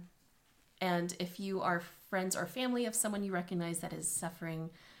 Mm-hmm. And if you are friends or family of someone you recognize that is suffering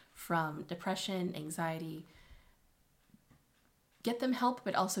from depression, anxiety, get them help,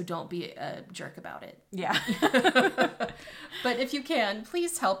 but also don't be a jerk about it. Yeah. But if you can,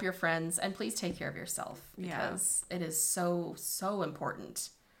 please help your friends and please take care of yourself because it is so, so important.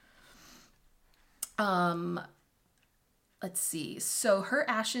 Let's see. So her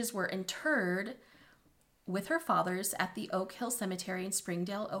ashes were interred with her father's at the Oak Hill Cemetery in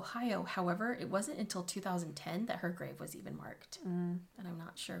Springdale, Ohio. However, it wasn't until 2010 that her grave was even marked. And I'm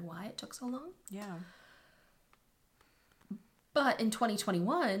not sure why it took so long. Yeah. But in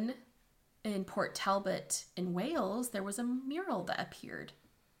 2021, in Port Talbot in Wales, there was a mural that appeared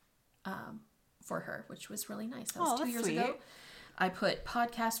for her, which was really nice. That was 2 years ago. I put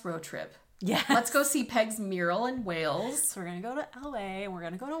podcast road trip. Yeah. Let's go see Peg's mural in Wales. So we're going to go to LA and we're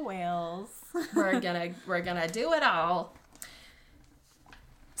going to go to Wales. we're gonna do it all.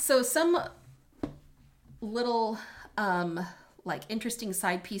 So some little interesting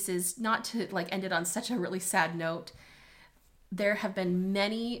side pieces, not to end it on such a really sad note. There have been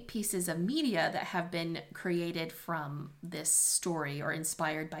many pieces of media that have been created from this story or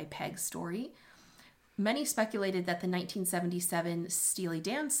inspired by Peg's story. Many speculated that the 1977 Steely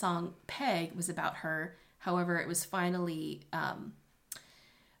Dan song Peg was about her. However, it was finally I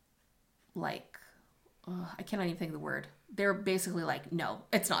cannot even think of the word. They're basically like, no,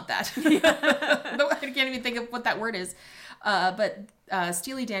 it's not that. I can't even think of what that word is. But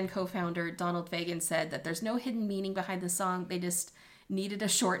Steely Dan co-founder Donald Fagen said that there's no hidden meaning behind the song. They just needed a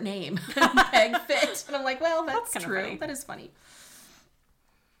short name. Peg fit. And I'm like, well, that's true. Funny. That is funny.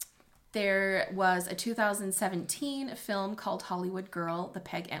 There was a 2017 film called Hollywood Girl, the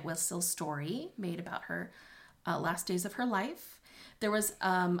Peg Entwistle story, made about her last days of her life. There was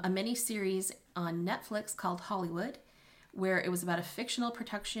a mini-series on Netflix called Hollywood, where it was about a fictional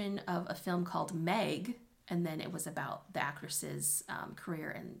production of a film called Meg, and then it was about the actress's career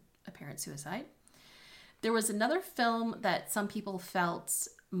and apparent suicide. There was another film that some people felt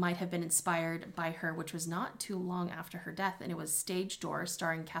might have been inspired by her, which was not too long after her death, and it was Stage Door,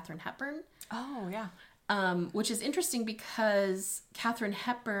 starring Katharine Hepburn. Oh, yeah. Which is interesting because Katharine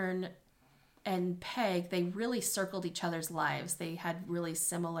Hepburn and Peg, they really circled each other's lives. They had really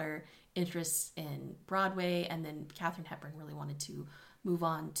similar interests in Broadway, and then Katharine Hepburn really wanted to move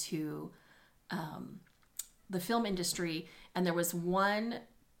on to the film industry, and there was one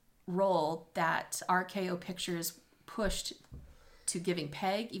role that RKO Pictures pushed to giving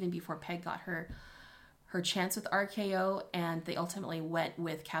Peg, even before Peg got her chance with RKO, and they ultimately went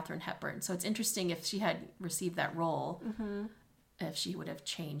with Katharine Hepburn. So it's interesting if she had received that role, if she would have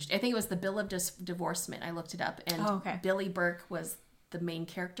changed. I think it was the Bill of Divorcement. I looked it up, and Billy Burke was the main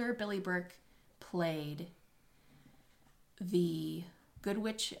character. Billy Burke played the Good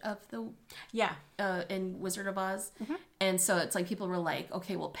Witch of the in Wizard of Oz, and so it's like people were like,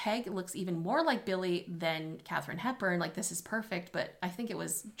 okay, well, Peg looks even more like Billy than Katharine Hepburn. Like, this is perfect. But I think it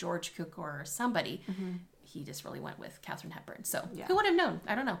was George Cukor or somebody. He just really went with Katharine Hepburn. So who would have known?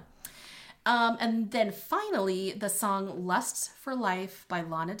 I don't know. And then finally, the song "Lust for Life" by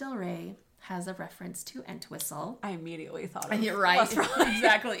Lana Del Rey has a reference to Entwistle. I immediately thought of You're right.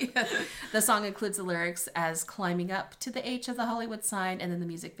 Exactly. The song includes the lyrics as climbing up to the H of the Hollywood sign, and then the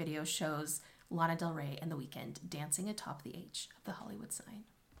music video shows Lana Del Rey and The Weeknd dancing atop the H of the Hollywood sign,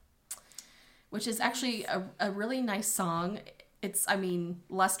 which is actually a really nice song. It's, I mean,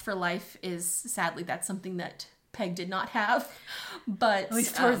 Lust for Life is, sadly, that's something that Peg did not have, but at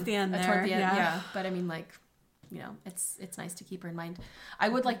least towards the end there. Toward the end, yeah. But I mean, like, you know, it's nice to keep her in mind. I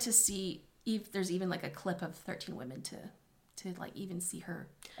would like to see if there's even like a clip of 13 Women to like even see her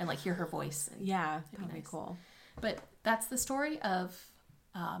and like hear her voice. And yeah, that'd be cool. But that's the story of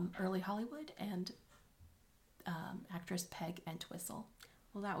early Hollywood and actress Peg Entwistle.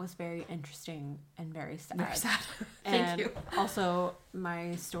 Well, that was very interesting and very sad. Very sad. Thank you. Also,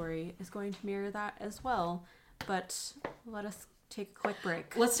 my story is going to mirror that as well. But let us take a quick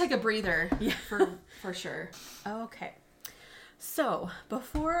break. Let's take a breather. Yeah, for sure. Okay. So,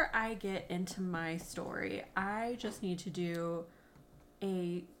 before I get into my story, I just need to do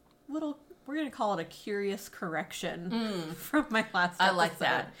a little, we're going to call it a curious correction from my last episode. I like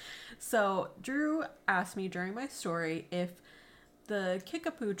that. So, Drew asked me during my story if the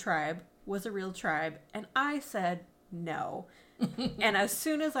Kickapoo tribe was a real tribe, and I said no. And as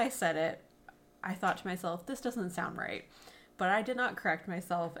soon as I said it, I thought to myself, this doesn't sound right. But I did not correct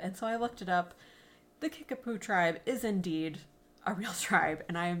myself, and so I looked it up. The Kickapoo tribe is indeed a real tribe,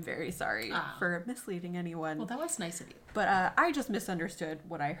 and I am very sorry for misleading anyone. Well, that was nice of you. But I just misunderstood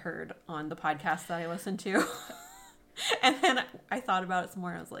what I heard on the podcast that I listened to. And then I thought about it some more,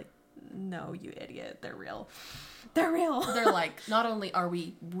 and I was like, no, you idiot. They're real. They're real. They're like, not only are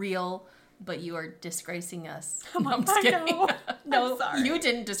we real, but you are disgracing us. No, I'm just kidding. No, you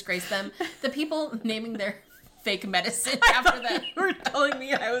didn't disgrace them. The people naming their fake medicine after that. You were telling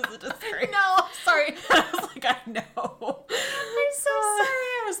me I was a disgrace. No, sorry. I was like, I know. I'm so sorry.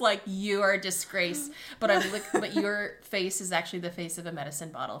 I was like, you are a disgrace. But but your face is actually the face of a medicine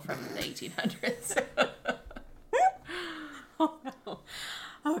bottle from the 1800s. Oh no.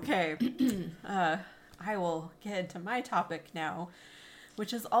 Okay. I will get into my topic now,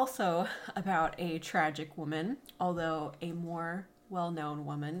 which is also about a tragic woman, although a more well-known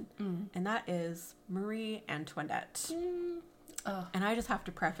woman, and that is Marie Antoinette. And I just have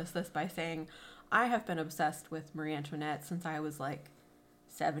to preface this by saying I have been obsessed with Marie Antoinette since I was like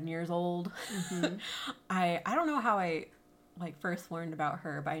 7 years old. I don't know how I like first learned about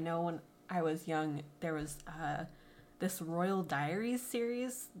her, but I know when I was young there was this Royal Diaries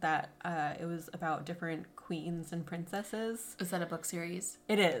series that it was about different queens and princesses. Is that a book series?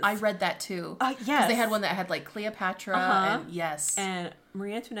 It is. I read that too. Yes. Because they had one that had like Cleopatra and yes. And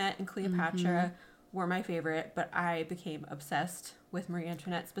Marie Antoinette and Cleopatra were my favorite, but I became obsessed with Marie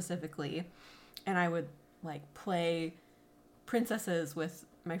Antoinette specifically. And I would like play princesses with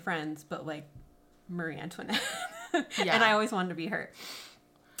my friends, but like Marie Antoinette. Yeah. And I always wanted to be her.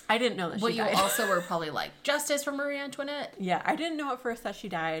 I didn't know that she died. But you also were probably like, justice for Marie Antoinette? Yeah, I didn't know at first that she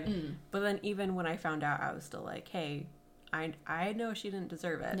died. But then even when I found out, I was still like, hey, I know she didn't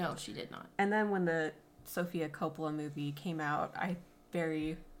deserve it. No, she did not. And then when the Sofia Coppola movie came out, I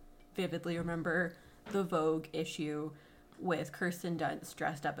very vividly remember the Vogue issue with Kirsten Dunst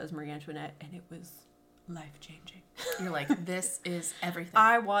dressed up as Marie Antoinette, and it was life-changing. You're like, this is everything.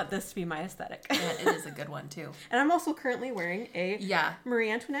 I want this to be my aesthetic. And it is a good one, too. And I'm also currently wearing a Marie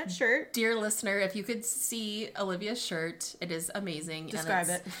Antoinette shirt. Dear listener, if you could see Olivia's shirt, it is amazing. Describe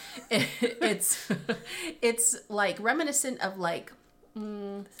it. It's like reminiscent of like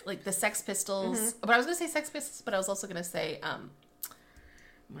the Sex Pistols. But I was going to say Sex Pistols, but I was also going to say,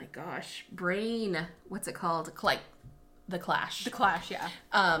 my gosh, brain. What's it called? Like The Clash. The Clash, yeah.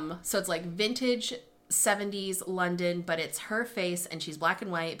 So it's like vintage 70s London, but it's her face and she's black and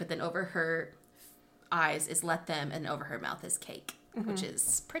white, but then over her eyes is Let Them and over her mouth is Cake, which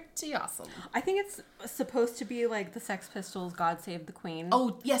is pretty awesome. I think it's supposed to be like the Sex Pistols, God Save the Queen.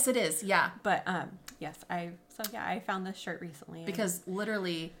 Oh, yes it is. Yeah. But yes, I found this shirt recently. Because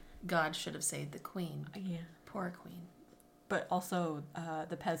literally God should have saved the Queen. Yeah. Poor Queen. But also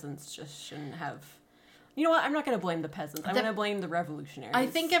the peasants just shouldn't have. You know what? I'm not going to blame the peasants. I'm going to blame the revolutionaries. I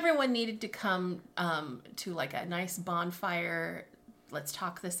think everyone needed to come to like a nice bonfire. Let's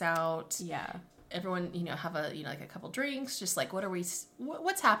talk this out. Yeah. Everyone, have a, like a couple drinks. Just like,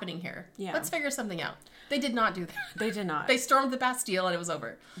 what's happening here? Yeah. Let's figure something out. They did not do that. They did not. They stormed the Bastille and it was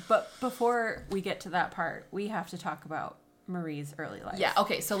over. But before we get to that part, we have to talk about Marie's early life. Yeah.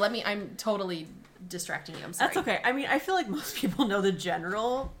 Okay. So I'm totally distracting you. I'm sorry. That's okay. I mean, I feel like most people know the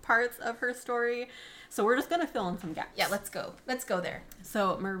general parts of her story. So we're just going to fill in some gaps. Yeah, let's go. Let's go there.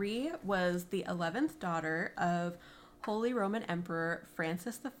 So Marie was the 11th daughter of Holy Roman Emperor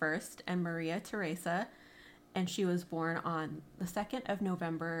Francis I and Maria Theresa, and she was born on the 2nd of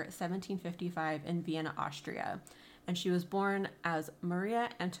November, 1755 in Vienna, Austria. And she was born as Marie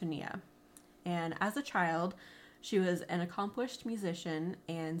Antoinette. And as a child, she was an accomplished musician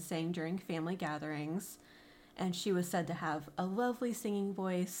and sang during family gatherings. And she was said to have a lovely singing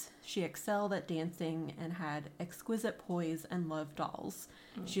voice. She excelled at dancing and had exquisite poise and loved dolls.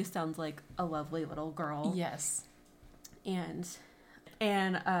 She sounds like a lovely little girl. Yes. And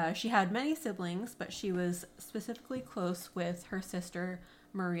she had many siblings, but she was specifically close with her sister,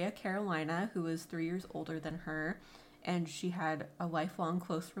 Maria Carolina, who was 3 years older than her. And she had a lifelong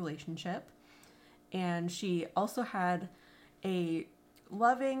close relationship. And she also had a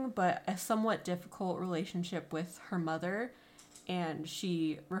loving but a somewhat difficult relationship with her mother, and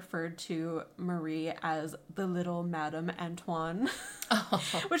she referred to Marie as the little Madame Antoine,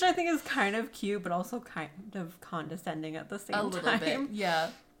 which I think is kind of cute but also kind of condescending at the same time. A little bit, yeah.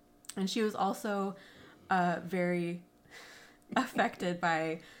 And she was also very affected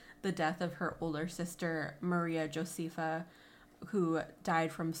by the death of her older sister, Maria Josepha, who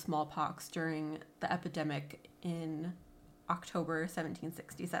died from smallpox during the epidemic in October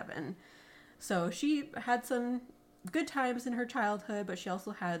 1767. So she had some good times in her childhood, but she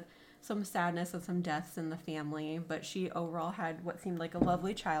also had some sadness and some deaths in the family. But she overall had what seemed like a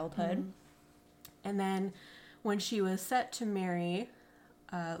lovely childhood. Mm-hmm. And then when she was set to marry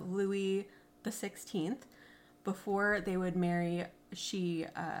Louis XVI, before they would marry,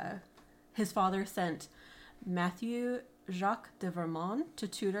 his father sent Matthew Jacques de Vermont to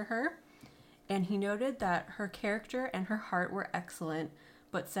tutor her. And he noted that her character and her heart were excellent,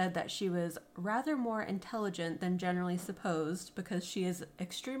 but said that she was rather more intelligent than generally supposed because she is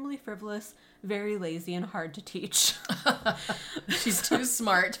extremely frivolous, very lazy, and hard to teach. She's too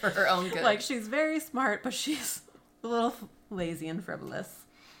smart for her own good. Like, she's very smart, but she's a little lazy and frivolous.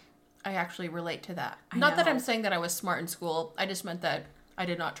 I actually relate to that. Not that I'm saying that I was smart in school. I just meant that I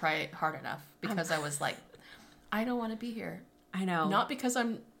did not try hard enough because I was like, I don't want to be here. I know. Not because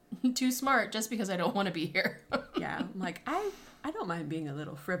I'm too smart, just because I don't want to be here. Yeah, I'm like, I don't mind being a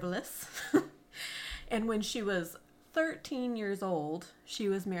little frivolous. And when she was 13 years old, she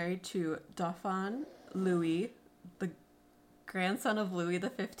was married to Dauphin Louis, the grandson of Louis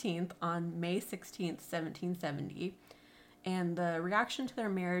XV, on May 16th, 1770. And the reaction to their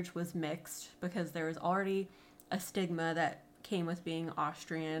marriage was mixed because there was already a stigma that came with being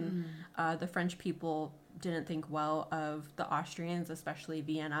Austrian. The French people didn't think well of the Austrians, especially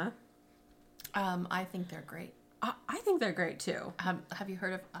Vienna. I think they're great. I think they're great too. Have you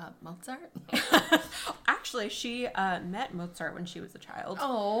heard of Mozart? Actually, she met Mozart when she was a child.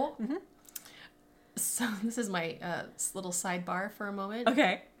 Oh. Mm-hmm. So this is my little sidebar for a moment.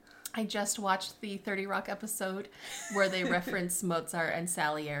 Okay. I just watched the 30 Rock episode where they reference Mozart and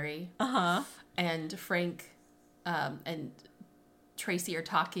Salieri. Uh-huh. And Frank and Tracy are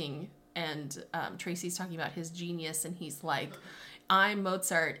talking, and Tracy's talking about his genius, and he's like, I'm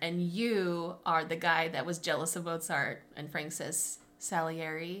Mozart, and you are the guy that was jealous of Mozart. And Frank says,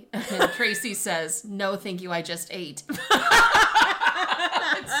 Salieri. And Tracy says, no, thank you, I just ate.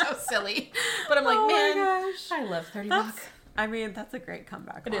 It's so silly. But I'm like, man, I love 30 Rock. I mean, that's a great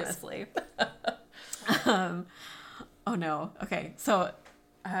comeback, honestly. Oh, no. Okay, so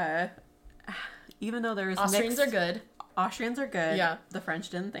even though there's Austrians are good. Austrians are good. Yeah. The French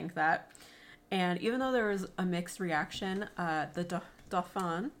didn't think that. And even though there was a mixed reaction, the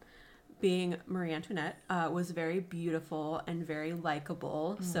Dauphin, being Marie Antoinette, was very beautiful and very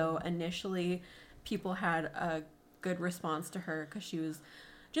likable. Mm. So initially, people had a good response to her because she was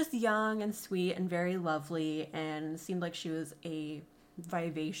just young and sweet and very lovely and seemed like she was a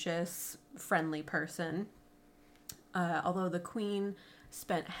vivacious, friendly person. Although the queen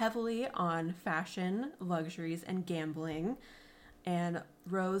spent heavily on fashion, luxuries, and gambling. And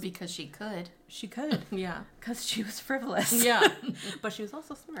Rose... Because she could. She could. Yeah. Because she was frivolous. Yeah. But she was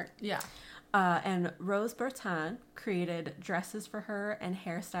also smart. Yeah. And Rose Bertin created dresses for her and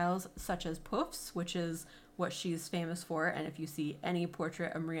hairstyles such as puffs, which is what she's famous for. And if you see any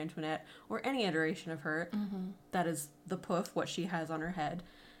portrait of Marie Antoinette or any iteration of her, that is the puff, what she has on her head.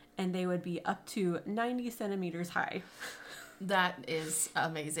 And they would be up to 90 centimeters high. That is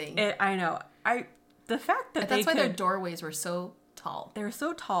amazing. I know. The fact that that's why their doorways were so tall. They were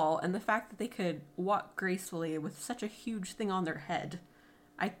so tall, and the fact that they could walk gracefully with such a huge thing on their head.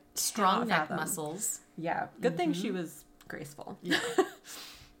 Strong neck muscles. Yeah. Good thing she was graceful. Yeah.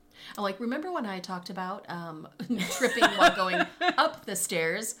 I'm like, remember when I talked about tripping while going up the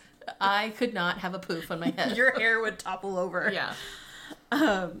stairs? I could not have a poof on my head. Your hair would topple over. Yeah.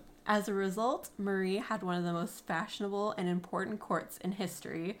 As a result, Marie had one of the most fashionable and important courts in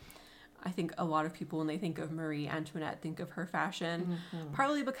history. I think a lot of people, when they think of Marie Antoinette, think of her fashion,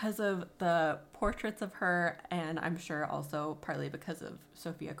 partly because of the portraits of her, and I'm sure also partly because of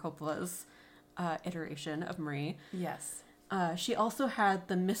Sofia Coppola's iteration of Marie. Yes. She also had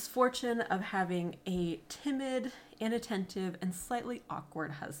the misfortune of having a timid, inattentive, and slightly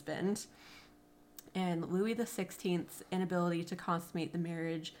awkward husband. And Louis XVI's inability to consummate the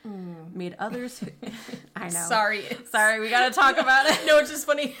marriage made others who... I know. Sorry, we gotta talk about it. No, it's just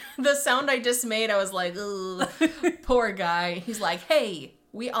funny. The sound I just made, I was like, ugh, poor guy. He's like, hey,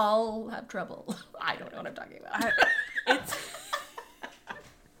 we all have trouble. I don't know what I'm talking about.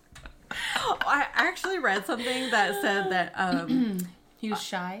 I actually read something that said that he was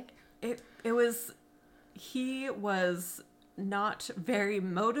shy. He was not very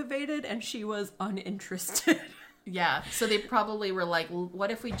motivated and she was uninterested. Yeah, so they probably were like, what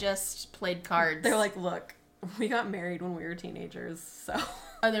if we just played cards? They're like, look, we got married when we were teenagers, so...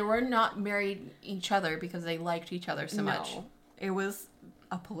 They were not married each other because they liked each other so much. It was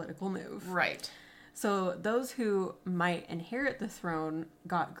a political move. Right. So those who might inherit the throne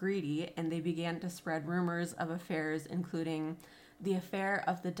got greedy, and they began to spread rumors of affairs, including the affair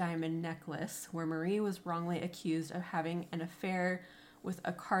of the diamond necklace, where Marie was wrongly accused of having an affair with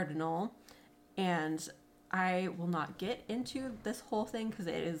a cardinal. And I will not get into this whole thing because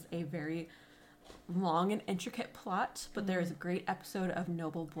it is a very long and intricate plot, but there is a great episode of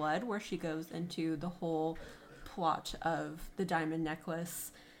Noble Blood where she goes into the whole plot of the diamond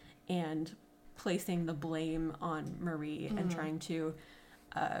necklace and placing the blame on Marie and trying to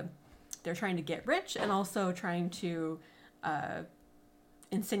they're trying to get rich and also trying to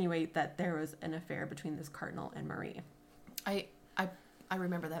insinuate that there was an affair between this cardinal and Marie. I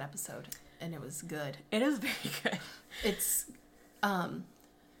remember that episode, and it was good. It is very good. It's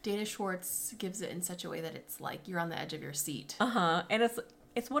Dana Schwartz gives it in such a way that it's like you're on the edge of your seat. And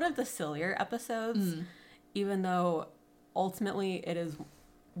it's one of the sillier episodes, even though ultimately it is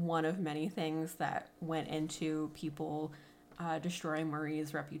one of many things that went into people destroying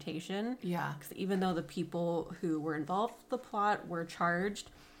Marie's reputation. Yeah. Because even though the people who were involved with the plot were charged,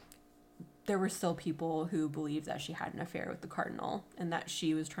 there were still people who believed that she had an affair with the cardinal and that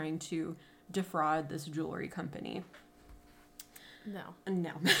she was trying to defraud this jewelry company. No.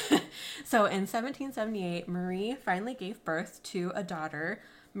 So in 1778, Marie finally gave birth to a daughter,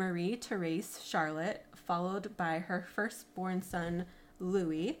 Marie Therese Charlotte, followed by her firstborn son,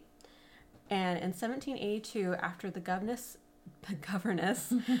 Louis. And in 1782, after the governess,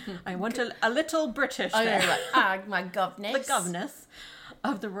 I want a little British there. My governess. The governess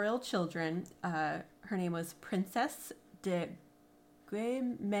of the royal children, her name was Princess de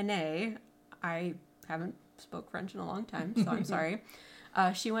Guémené. I haven't spoke French in a long time, so I'm sorry.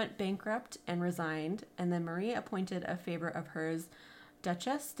 She went bankrupt and resigned, and then Marie appointed a favorite of hers,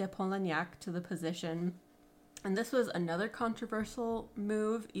 Duchess de Polignac, to the position. And this was another controversial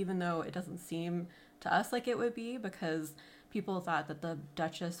move, even though it doesn't seem to us like it would be, because people thought that the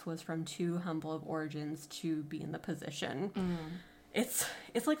Duchess was from too humble of origins to be in the position. It's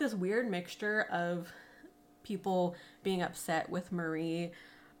like this weird mixture of people being upset with Marie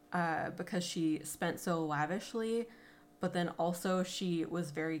because she spent so lavishly, but then also she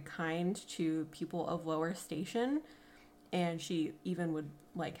was very kind to people of lower station, and she even would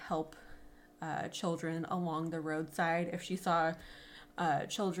like help children along the roadside. If she saw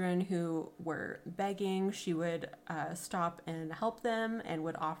children who were begging, she would stop and help them and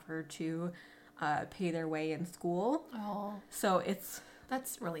would offer to pay their way in school. Oh, so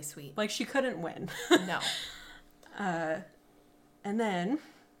that's really sweet. Like, she couldn't win. No. And then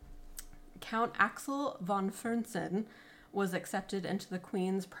Count Axel von Fernsen was accepted into the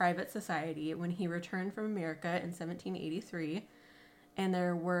Queen's private society when he returned from America in 1783, and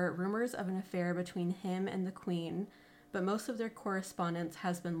there were rumors of an affair between him and the Queen, but most of their correspondence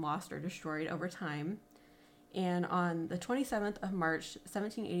has been lost or destroyed over time. And on the 27th of March,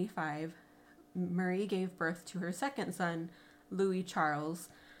 1785, Marie gave birth to her second son, Louis Charles,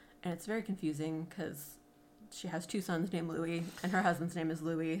 and it's very confusing because she has two sons named Louis, and her husband's name is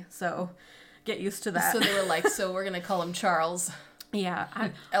Louis, so get used to that. So they were like, so we're going to call him Charles. Yeah.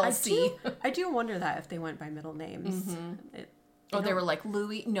 LC. I do wonder that if they went by middle names. Mm-hmm. They were like,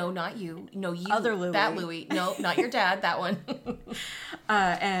 Louis, no, not you. No, you. Other Louis. That Louis. No, not your dad, that one.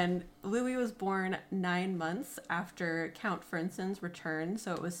 And Louis was born 9 months after Count Fernsen's return,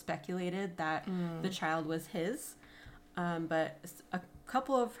 so it was speculated that the child was his. But a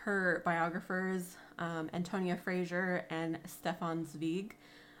couple of her biographers, Antonia Fraser and Stefan Zweig,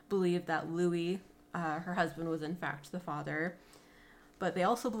 believed that Louis, her husband, was in fact the father. But they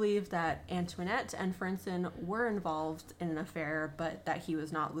also believed that Antoinette and Francis were involved in an affair, but that he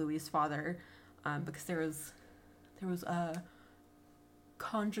was not Louis's father, because there was a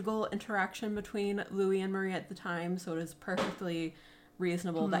conjugal interaction between Louis and Marie at the time, so it is perfectly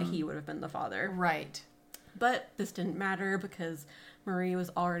reasonable that he would have been the father. Right. But this didn't matter because Marie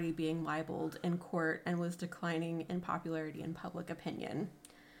was already being libeled in court and was declining in popularity and public opinion.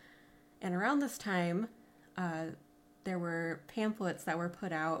 And around this time, there were pamphlets that were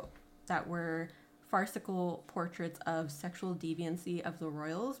put out that were farcical portraits of sexual deviancy of the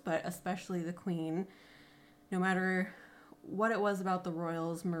royals, but especially the queen. No matter what it was about the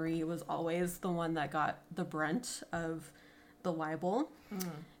royals, Marie was always the one that got the brunt of the libel.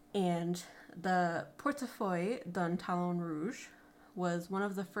 And the Portefeuille d'un Talon Rouge was one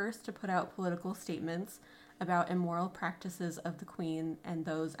of the first to put out political statements about immoral practices of the queen and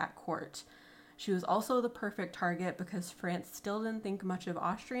those at court. She was also the perfect target because France still didn't think much of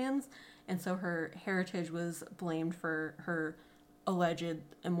Austrians, and so her heritage was blamed for her alleged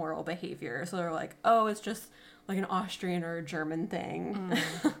immoral behavior. So they're like, oh, it's just like an Austrian or a German thing.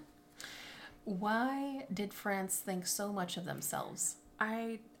 Why did France think so much of themselves?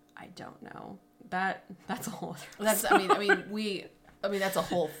 I don't know. That's a whole other That's I mean that's a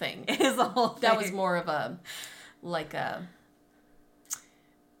whole thing. It is a whole thing. That was more of a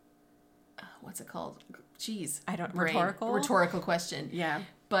what's it called? Jeez. I don't brain. Rhetorical question. Yeah.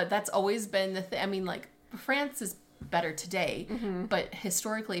 But that's always been the thing. I mean, like, France is better today, but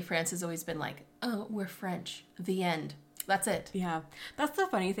historically France has always been like, oh, we're French. The end. That's it. Yeah. That's the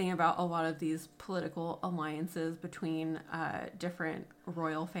funny thing about a lot of these political alliances between different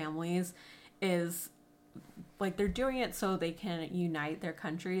royal families is, like, they're doing it so they can unite their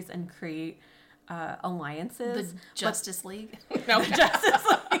countries and create alliances. The Justice League? No, Justice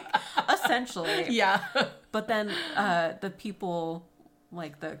League. Essentially. Yeah. But then the people,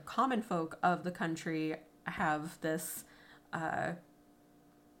 like the common folk of the country, have this a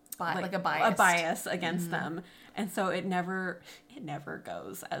bias against them, and so it never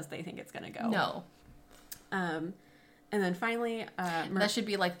goes as they think it's going to go. No. And then finally, that should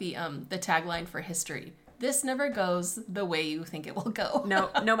be like the tagline for history. This never goes the way you think it will go.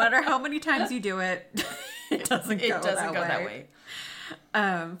 No matter how many times you do it, it doesn't go that way.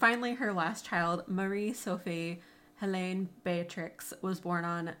 Finally, her last child, Marie Sophie Helene Beatrix, was born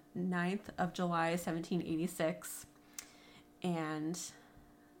on 9th of July, 1786. And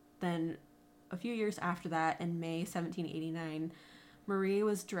then a few years after that, in May 1789, Marie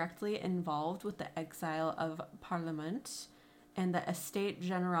was directly involved with the exile of Parliament and the Estates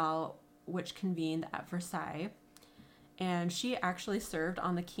General, which convened at Versailles. And she actually served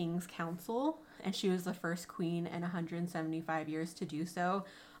on the King's Council, and she was the first queen in 175 years to do so,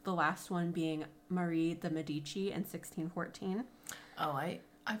 the last one being Marie de Medici in 1614. Oh,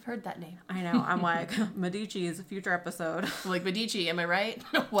 I've heard that name. I know. I'm like, Medici is a future episode. Like, Medici, am I right?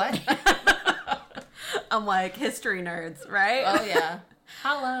 What? I'm like, history nerds, right? Oh, yeah.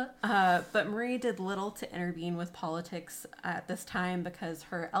 Holla. But Marie did little to intervene with politics at this time because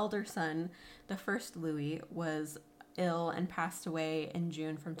her elder son, the first Louis, was ill and passed away in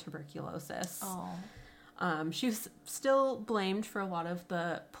June from tuberculosis. Oh. She was still blamed for a lot of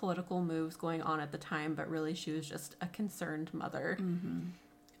the political moves going on at the time, but really she was just a concerned mother.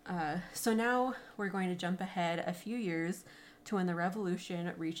 So now we're going to jump ahead a few years to when the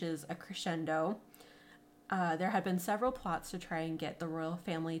revolution reaches a crescendo. There had been several plots to try and get the royal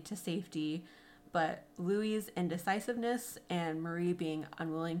family to safety, but Louis's indecisiveness and Marie being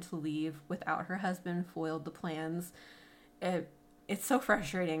unwilling to leave without her husband foiled the plans. It's so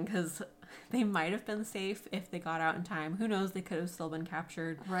frustrating because they might have been safe if they got out in time. Who knows? They could have still been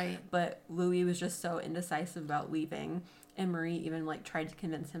captured. Right. But Louis was just so indecisive about leaving, and Marie even tried to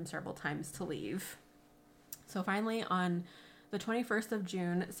convince him several times to leave. So finally, on the 21st of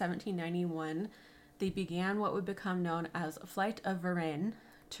June, 1791, they began what would become known as Flight of Varennes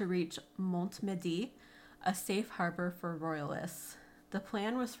to reach Montmedy, a safe harbor for royalists. The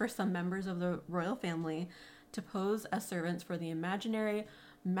plan was for some members of the royal family to pose as servants for the imaginary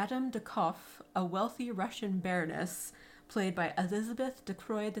Madame de Koff, a wealthy Russian baroness, played by Elizabeth de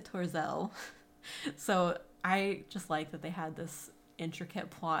Croix de Torzel. So I just like that they had this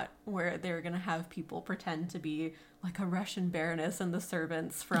intricate plot where they were going to have people pretend to be like a Russian baroness and the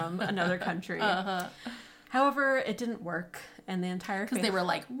servants from another country. However, it didn't work, and the entire because they were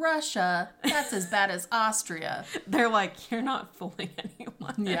like, Russia, that's as bad as Austria. They're like, you're not fooling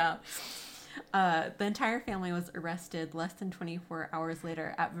anyone. Yeah. The entire family was arrested less than 24 hours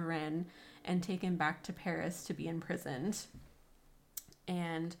later at Varennes and taken back to Paris to be imprisoned.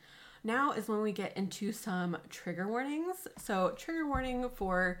 And now is when we get into some trigger warnings. So trigger warning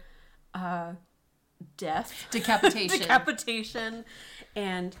for death, decapitation,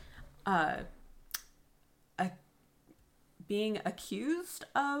 and being accused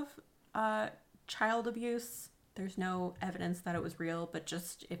of child abuse. There's no evidence that it was real, but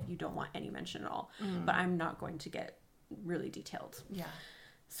just if you don't want any mention at all. But I'm not going to get really detailed. Yeah.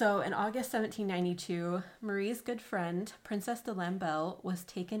 So in August 1792, Marie's good friend, Princess de Lamballe, was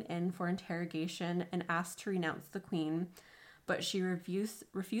taken in for interrogation and asked to renounce the queen, but she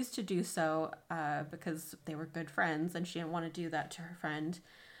refused to do so because they were good friends and she didn't want to do that to her friend.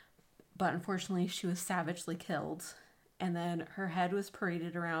 But unfortunately, she was savagely killed. And then her head was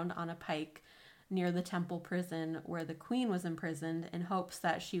paraded around on a pike near the Temple prison where the queen was imprisoned in hopes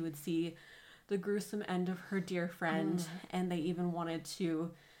that she would see the gruesome end of her dear friend. And they even wanted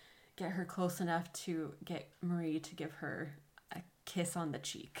to get her close enough to get Marie to give her a kiss on the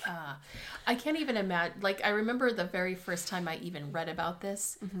cheek. I can't even imagine. Like, I remember the very first time I even read about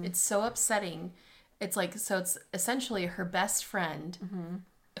this. It's so upsetting. It's like, so it's essentially her best friend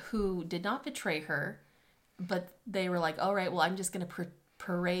who did not betray her, but they were like, all right, well, I'm just going to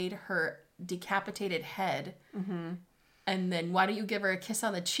parade her decapitated head. And then why don't you give her a kiss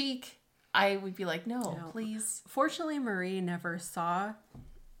on the cheek? I would be like, no, please. Fortunately, Marie never saw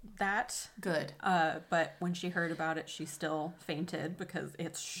that. Good. But when she heard about it, she still fainted because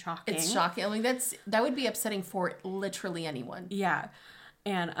it's shocking. It's shocking. I mean, that would be upsetting for literally anyone. Yeah.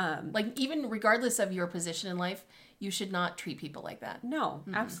 And like, even regardless of your position in life, you should not treat people like that. No,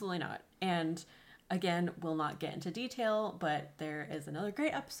 absolutely not. And again, we'll not get into detail, but there is another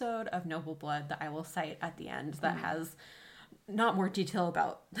great episode of Noble Blood that I will cite at the end that has not more detail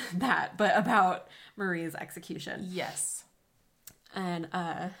about that, but about Marie's execution. Yes. And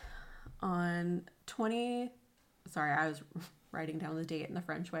on sorry, I was writing down the date in the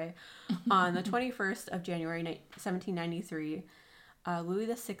French way. On the 21st of January 1793, Louis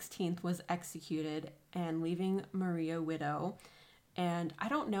XVI was executed and leaving Marie a widow. And I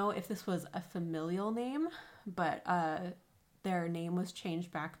don't know if this was a familial name, but their name was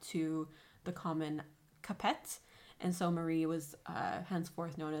changed back to the common Capet. And so Marie was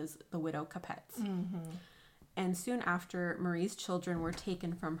henceforth known as the Widow Capet. And soon after, Marie's children were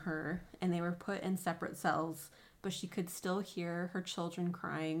taken from her and they were put in separate cells, but she could still hear her children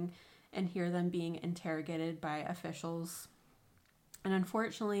crying and hear them being interrogated by officials. And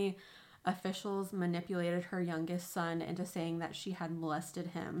unfortunately, officials manipulated her youngest son into saying that she had molested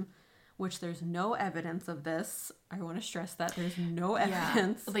him, which there's no evidence of this. I want to stress that there's no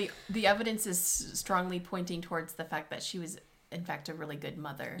evidence. Yeah. The evidence is strongly pointing towards the fact that she was, in fact, a really good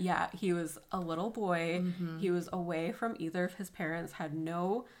mother. Yeah, he was a little boy. He was away from either of his parents, had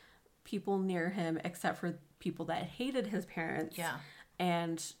no people near him except for people that hated his parents. Yeah.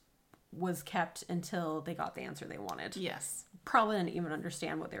 And was kept until they got the answer they wanted. Yes. Probably didn't even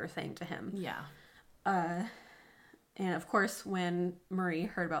understand what they were saying to him. Yeah. And of course, when Marie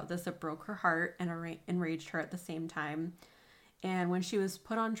heard about this, it broke her heart and enraged her at the same time. And when she was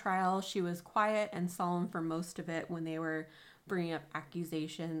put on trial, she was quiet and solemn for most of it when they were bringing up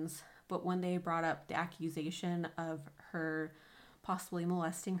accusations. But when they brought up the accusation of her possibly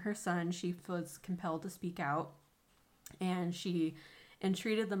molesting her son, she was compelled to speak out. And she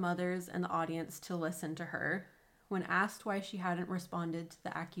entreated the mothers and the audience to listen to her. When asked why she hadn't responded to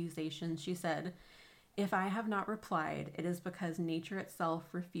the accusations, she said, "If I have not replied, it is because nature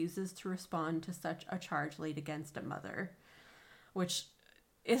itself refuses to respond to such a charge laid against a mother." Which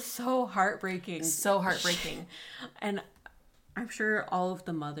is so heartbreaking. So heartbreaking. And I'm sure all of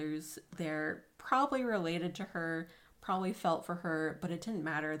the mothers there probably related to her, probably felt for her, but it didn't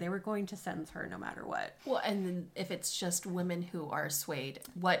matter. They were going to sentence her no matter what. Well, and then if it's just women who are swayed,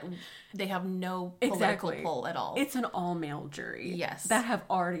 they have no political pull at all. It's an all-male jury. Yes. That have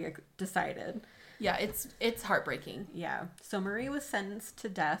already decided. Yeah, it's heartbreaking. Yeah. So Marie was sentenced to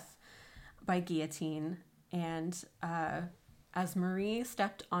death by guillotine, and as Marie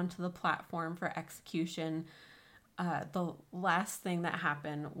stepped onto the platform for execution, the last thing that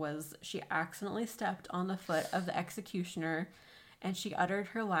happened was she accidentally stepped on the foot of the executioner and she uttered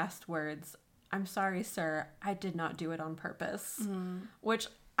her last words, "I'm sorry, sir, I did not do it on purpose." Which,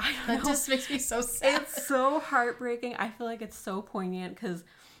 I don't know. That just makes me so sad. It's so heartbreaking. I feel like it's so poignant because,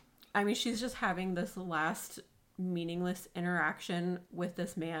 I mean, she's just having this last meaningless interaction with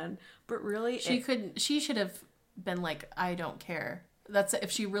this man, but really she should have been like, "I don't care." That's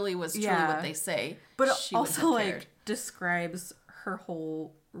if she really was truly what they say. But it also like describes her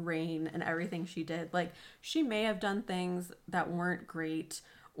whole reign and everything she did. Like, she may have done things that weren't great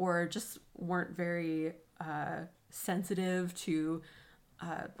or just weren't very sensitive to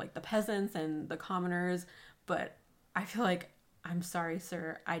like the peasants and the commoners, but I feel like, I'm sorry,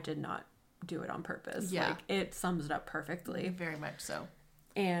 sir, I did not do it on purpose. Yeah. Like, it sums it up perfectly. Very much so.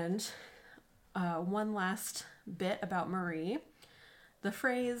 And one last bit about Marie. The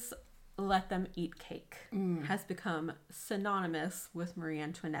phrase, let them eat cake, has become synonymous with Marie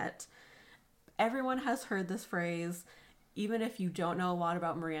Antoinette. Everyone has heard this phrase. Even if you don't know a lot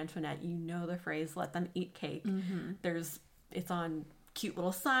about Marie Antoinette, you know the phrase, let them eat cake. It's on cute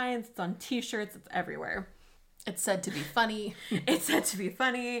little signs, it's on t-shirts, it's everywhere. It's said to be funny. It's said to be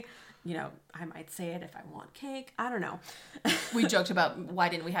funny. You know, I might say it if I want cake. I don't know. We joked about why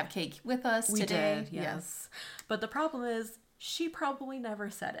didn't we have cake with us today. We did, yes. But the problem is, she probably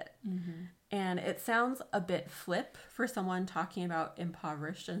never said it. And it sounds a bit flip for someone talking about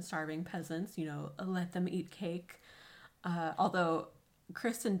impoverished and starving peasants, you know, let them eat cake. Although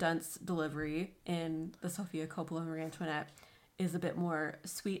Kristen Dunst's delivery in the Sofia Coppola Marie Antoinette is a bit more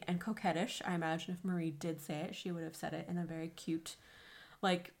sweet and coquettish. I imagine if Marie did say it, she would have said it in a very cute,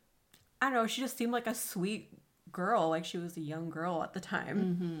 like, I don't know, she just seemed like a sweet girl, like she was a young girl at the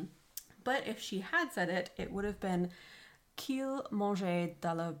time. But if she had said it, it would have been qu'il mangeait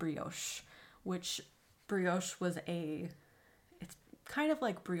de la brioche, which brioche was it's kind of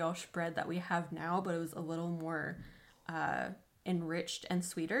like brioche bread that we have now, but it was a little more enriched and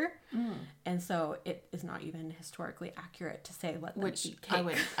sweeter. And so it is not even historically accurate to say let them eat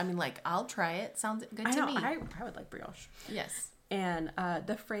cake. I'll try it. Sounds good to me. I would like brioche. Yes. And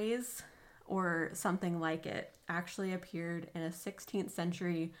the phrase, or something like it, actually appeared in a 16th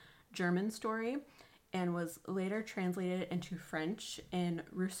century German story and was later translated into French in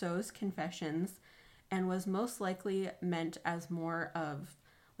Rousseau's Confessions, and was most likely meant as more of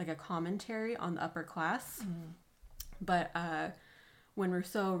like a commentary on the upper class. But when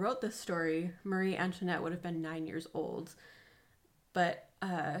Rousseau wrote this story, Marie Antoinette would have been 9 years old. But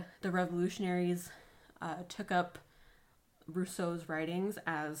the revolutionaries took up Rousseau's writings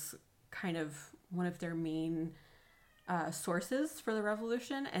as kind of one of their main sources for the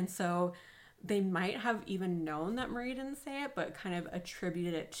revolution. And so they might have even known that Marie didn't say it, but kind of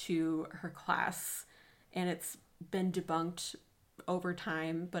attributed it to her class. And it's been debunked over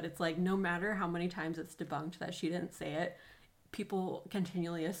time, but it's like, no matter how many times it's debunked that she didn't say it, people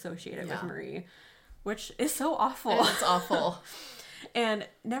continually associate it with Marie, which is so awful. It's awful. And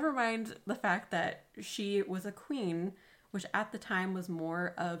never mind the fact that she was a queen, which at the time was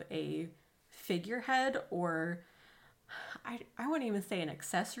more of a figurehead, or I wouldn't even say an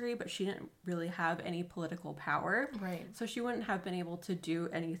accessory, but she didn't really have any political power. Right. So she wouldn't have been able to do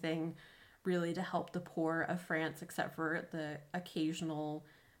anything really to help the poor of France, except for the occasional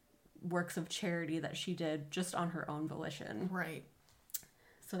works of charity that she did just on her own volition. Right.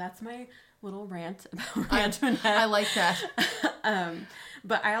 So that's my little rant about Marie Antoinette. I like that.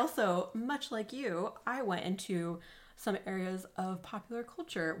 But I also, much like you, I went into some areas of popular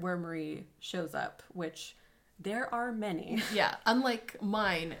culture where Marie shows up, which there are many. Yeah, unlike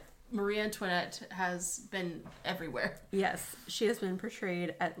mine, Marie Antoinette has been everywhere. Yes, she has been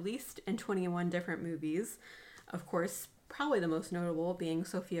portrayed at least in 21 different movies. Of course, probably the most notable being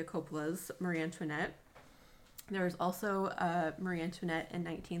Sofia Coppola's Marie Antoinette. There's also Marie Antoinette in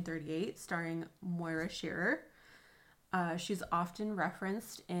 1938, starring Moira Shearer. She's often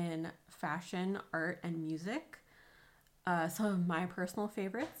referenced in fashion, art, and music. Some of my personal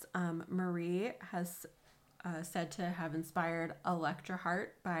favorites, Marie has said to have inspired Electra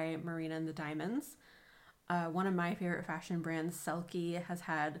Heart by Marina and the Diamonds. One of my favorite fashion brands, Selkie, has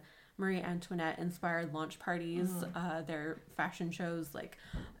had Marie Antoinette inspired launch parties. Their fashion shows, like,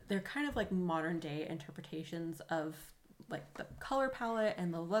 they're kind of like modern day interpretations of like the color palette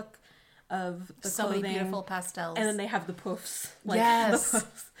and the look of the so clothing. Many beautiful pastels. And then they have the poofs. Like, yes. The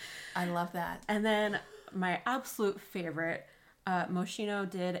poofs. I love that. And then my absolute favorite, Moschino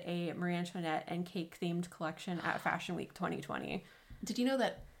did a Marie Antoinette and cake themed collection at Fashion Week 2020. Did you know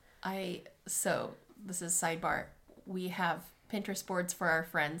that so this is sidebar, we have Pinterest boards for our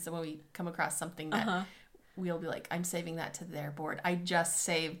friends, and when we come across something that we'll be like, I'm saving that to their board. I just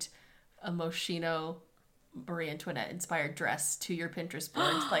saved a Moschino Marie Antoinette inspired dress to your Pinterest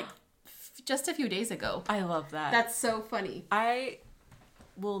board like just a few days ago. I love that. That's so funny. I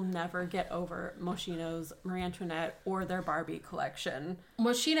will never get over Moschino's Marie Antoinette or their Barbie collection.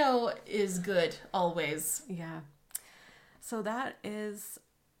 Moschino is good always. Yeah. So that is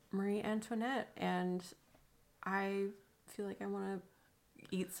Marie Antoinette, and I feel like I want to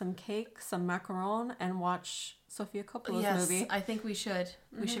eat some cake, some macaron, and watch Sofia Coppola's movie. I think we should.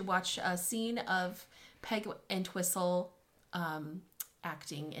 We should watch a scene of Peg Entwistle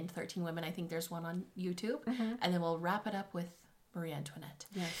acting in 13 Women. I think there's one on YouTube. And then we'll wrap it up with Marie Antoinette.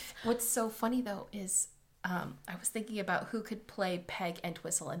 Yes. What's so funny though is I was thinking about who could play Peg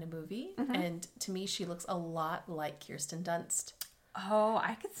Entwistle in a movie, and to me she looks a lot like Kirsten Dunst. Oh,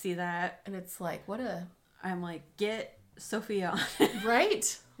 I could see that. And it's like, I'm like, get Sophia on.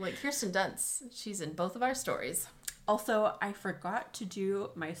 Right? Like Kirsten Dunst. She's in both of our stories. Also, I forgot to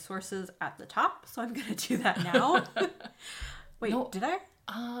do my sources at the top, so I'm going to do that now. Wait, no, did I?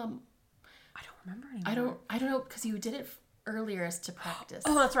 I don't remember anymore. I don't know, because you did it earlier as to practice.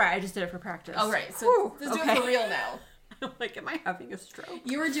 Oh, that's right. I just did it for practice. Oh, right. So let's do it for real now. I'm like, am I having a stroke?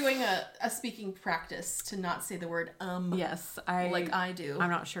 You were doing a speaking practice to not say the word Yes, like I do. I'm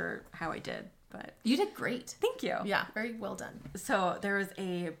not sure how I did, but you did great. Thank you. Yeah, very well done. So there was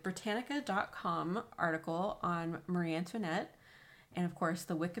a Britannica.com article on Marie Antoinette, and of course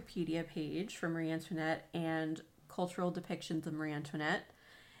the Wikipedia page for Marie Antoinette and cultural depictions of Marie Antoinette.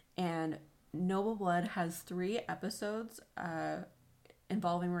 And Noble Blood has 3 episodes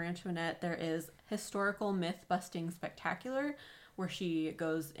involving Marie Antoinette. There is Historical Myth-Busting Spectacular, where she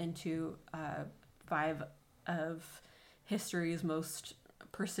goes into 5 of history's most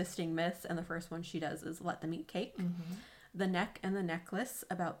persisting myths, and the first one she does is Let Them Eat Cake. The Neck and the Necklace,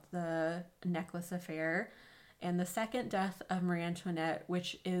 about the necklace affair, and the second death of Marie Antoinette,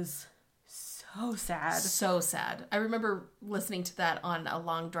 which is so sad. So sad. I remember listening to that on a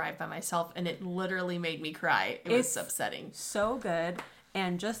long drive by myself, and it literally made me cry. It's upsetting. So good.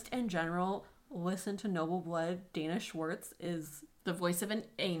 And just in general, listen to Noble Blood. Dana Schwartz is the voice of an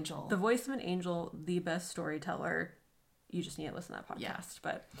angel. The voice of an angel, the best storyteller. You just need to listen to that podcast. Yeah.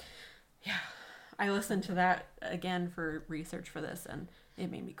 But yeah, I listened to that again for research for this, and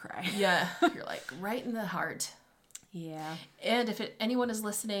it made me cry. Yeah, you're like right in the heart. Yeah. And if anyone is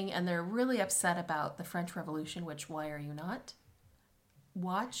listening and they're really upset about the French Revolution, which why are you not?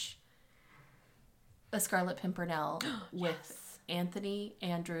 Watch The Scarlet Pimpernel with Anthony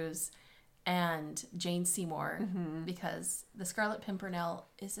Andrews and Jane Seymour, because the Scarlet Pimpernel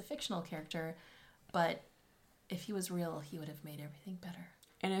is a fictional character, but if he was real, he would have made everything better.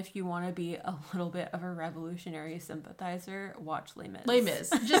 And if you want to be a little bit of a revolutionary sympathizer, watch Les Mis. Les Mis,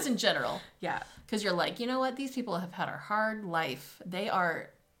 just in general. Yeah. Because you're like, you know what? These people have had a hard life. They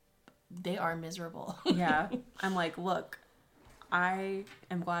are miserable. Yeah. I'm like, look, I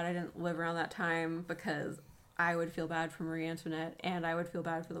am glad I didn't live around that time, because I would feel bad for Marie Antoinette and I would feel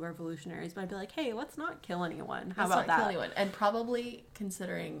bad for the revolutionaries. But I'd be like, hey, let's not kill anyone. How about that? Kill anyone. And probably,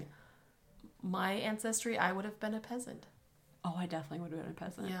 considering my ancestry, I would have been a peasant. Oh, I definitely would have been a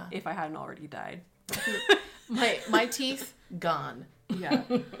peasant. Yeah. If I hadn't already died. my teeth gone. Yeah.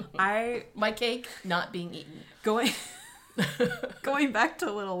 My cake not being eaten. Going back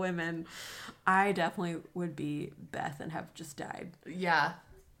to Little Women, I definitely would be Beth and have just died. Yeah.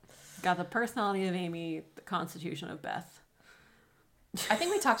 Got the personality of Amy, the constitution of Beth. I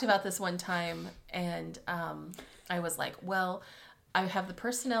think we talked about this one time, and I was like, well, I have the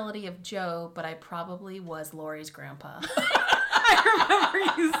personality of Joe, but I probably was Lori's grandpa. I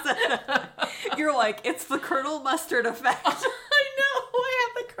remember you said that. You're like, it's the Colonel Mustard effect. I know. I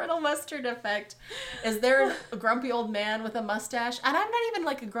have the Colonel Mustard effect. Is there a grumpy old man with a mustache? And I'm not even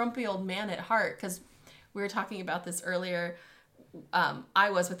like a grumpy old man at heart, because we were talking about this earlier.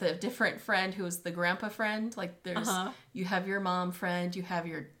 I was with a different friend who was the grandpa friend. Like there's, you have your mom friend, you have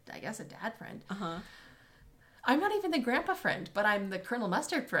your, I guess, a dad friend. I'm not even the grandpa friend, but I'm the Colonel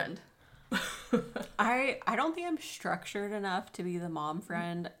Mustard friend. I don't think I'm structured enough to be the mom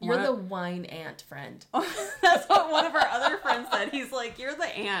friend. You're the wine aunt friend. That's what one of our other friends said. He's like, you're the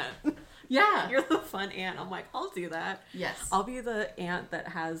aunt. Yeah. You're the fun aunt. I'm like, I'll do that. Yes. I'll be the aunt that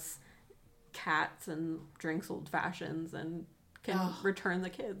has cats and drinks old fashions and can return the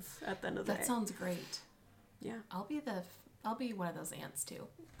kids at the end of the day. That sounds great. Yeah. I'll be one of those aunts too.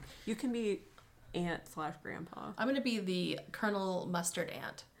 You can be aunt/grandpa. I'm going to be the Colonel Mustard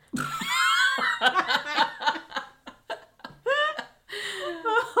aunt.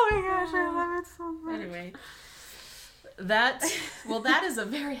 Oh my gosh, I love it so much. Anyway, that is a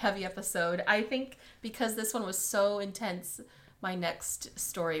very heavy episode. I think because this one was so intense, my next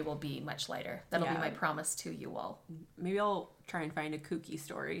story will be much lighter. That'll be my promise to you all. Maybe I'll try and find a kooky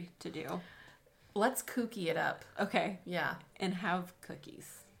story to do. Let's kooky it up. Okay. Yeah. And have cookies.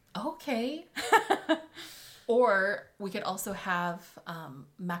 Okay. Or we could also have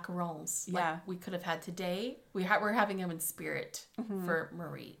macarons. Like we could have had today. We're having them in spirit for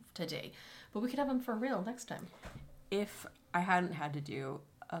Marie today. But we could have them for real next time. If I hadn't had to do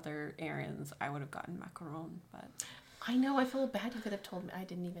other errands, I would have gotten macaron. But I know. I feel bad. You could have told me. I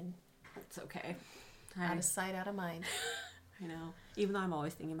didn't even. It's okay. Out of sight, out of mind. I know. Even though I'm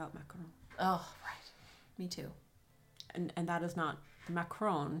always thinking about macaron. Oh, right. Me too. And that is not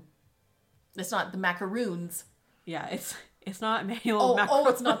Macron. It's not the macaroons. Yeah, it's not Emmanuel Macron. Oh,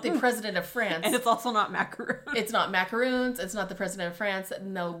 it's not the president of France. And it's also not macaroon. It's not macaroons. It's not the president of France.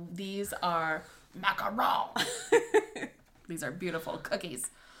 No, these are macarons. These are beautiful cookies.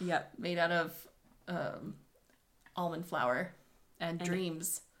 Yep. Made out of almond flour and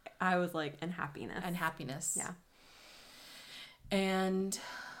dreams. I was like, and happiness. And happiness. Yeah. And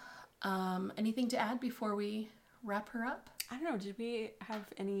anything to add before we wrap her up? I don't know. Did we have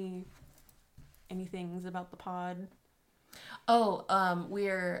any things about the pod? Oh,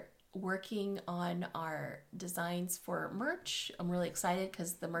 we're working on our designs for merch. I'm really excited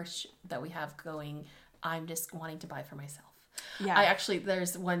because the merch that we have going, I'm just wanting to buy for myself. Yeah.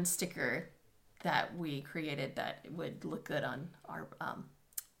 There's one sticker that we created that would look good on our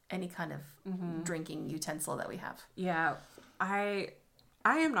any kind of drinking utensil that we have. Yeah. I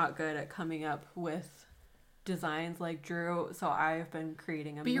am not good at coming up with designs like Drew, so I've been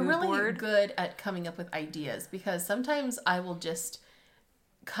creating a mood board. But you're really good at coming up with ideas, because sometimes I will just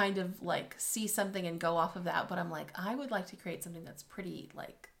kind of like see something and go off of that, but I'm like, I would like to create something that's pretty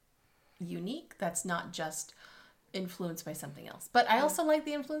like unique, that's not just influenced by something else. But I also like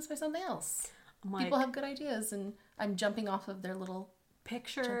the influence by something else. People have good ideas, and I'm jumping off of their little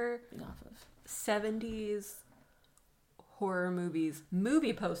picture off of 70s horror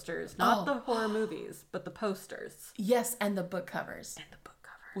movie posters, not the horror movies, but the posters. Yes, and the book covers.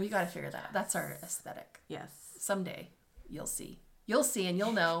 We got to figure that out. That's our aesthetic. Yes. Someday you'll see and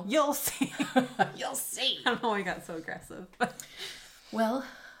you'll know. You'll see. You'll see. I don't know why I got so aggressive. Well,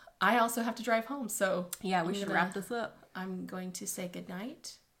 I also have to drive home, so yeah, we should wrap this up. I'm going to say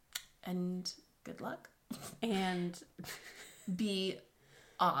goodnight and good luck. And be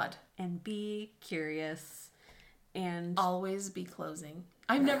odd. And be curious. And always be closing.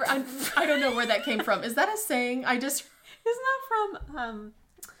 I don't know where that came from. Is that a saying? Isn't that from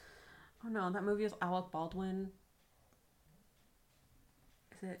oh no, that movie is Alec Baldwin.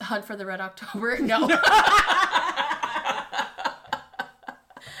 Is it Hunt for the Red October? No.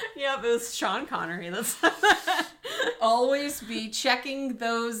 Yeah, it was Sean Connery. That's always be checking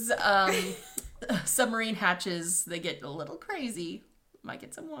those submarine hatches. They get a little crazy. Might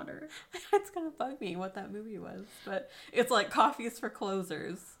get some water. It's gonna bug me what that movie was, but it's like Coffees for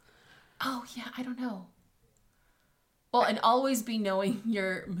Closers. Oh yeah, I don't know. Well, and always be knowing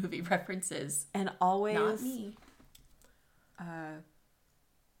your movie references, and always not me.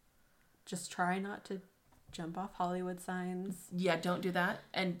 Just try not to jump off Hollywood signs. Yeah, don't do that,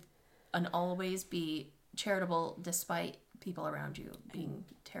 and always be charitable despite people around you being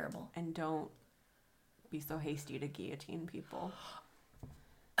terrible, and don't be so hasty to guillotine people.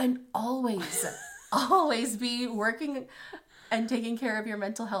 And always be working and taking care of your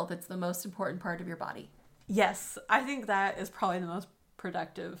mental health. It's the most important part of your body. Yes, I think that is probably the most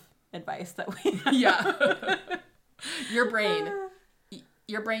productive advice that we have. Yeah. Your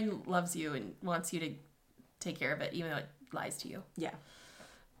brain loves you and wants you to take care of it, even though it lies to you. Yeah.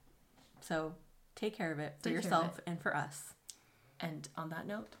 So take care of it for yourself and for us. And on that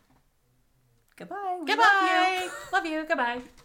note, goodbye. Goodbye. Love you. Goodbye.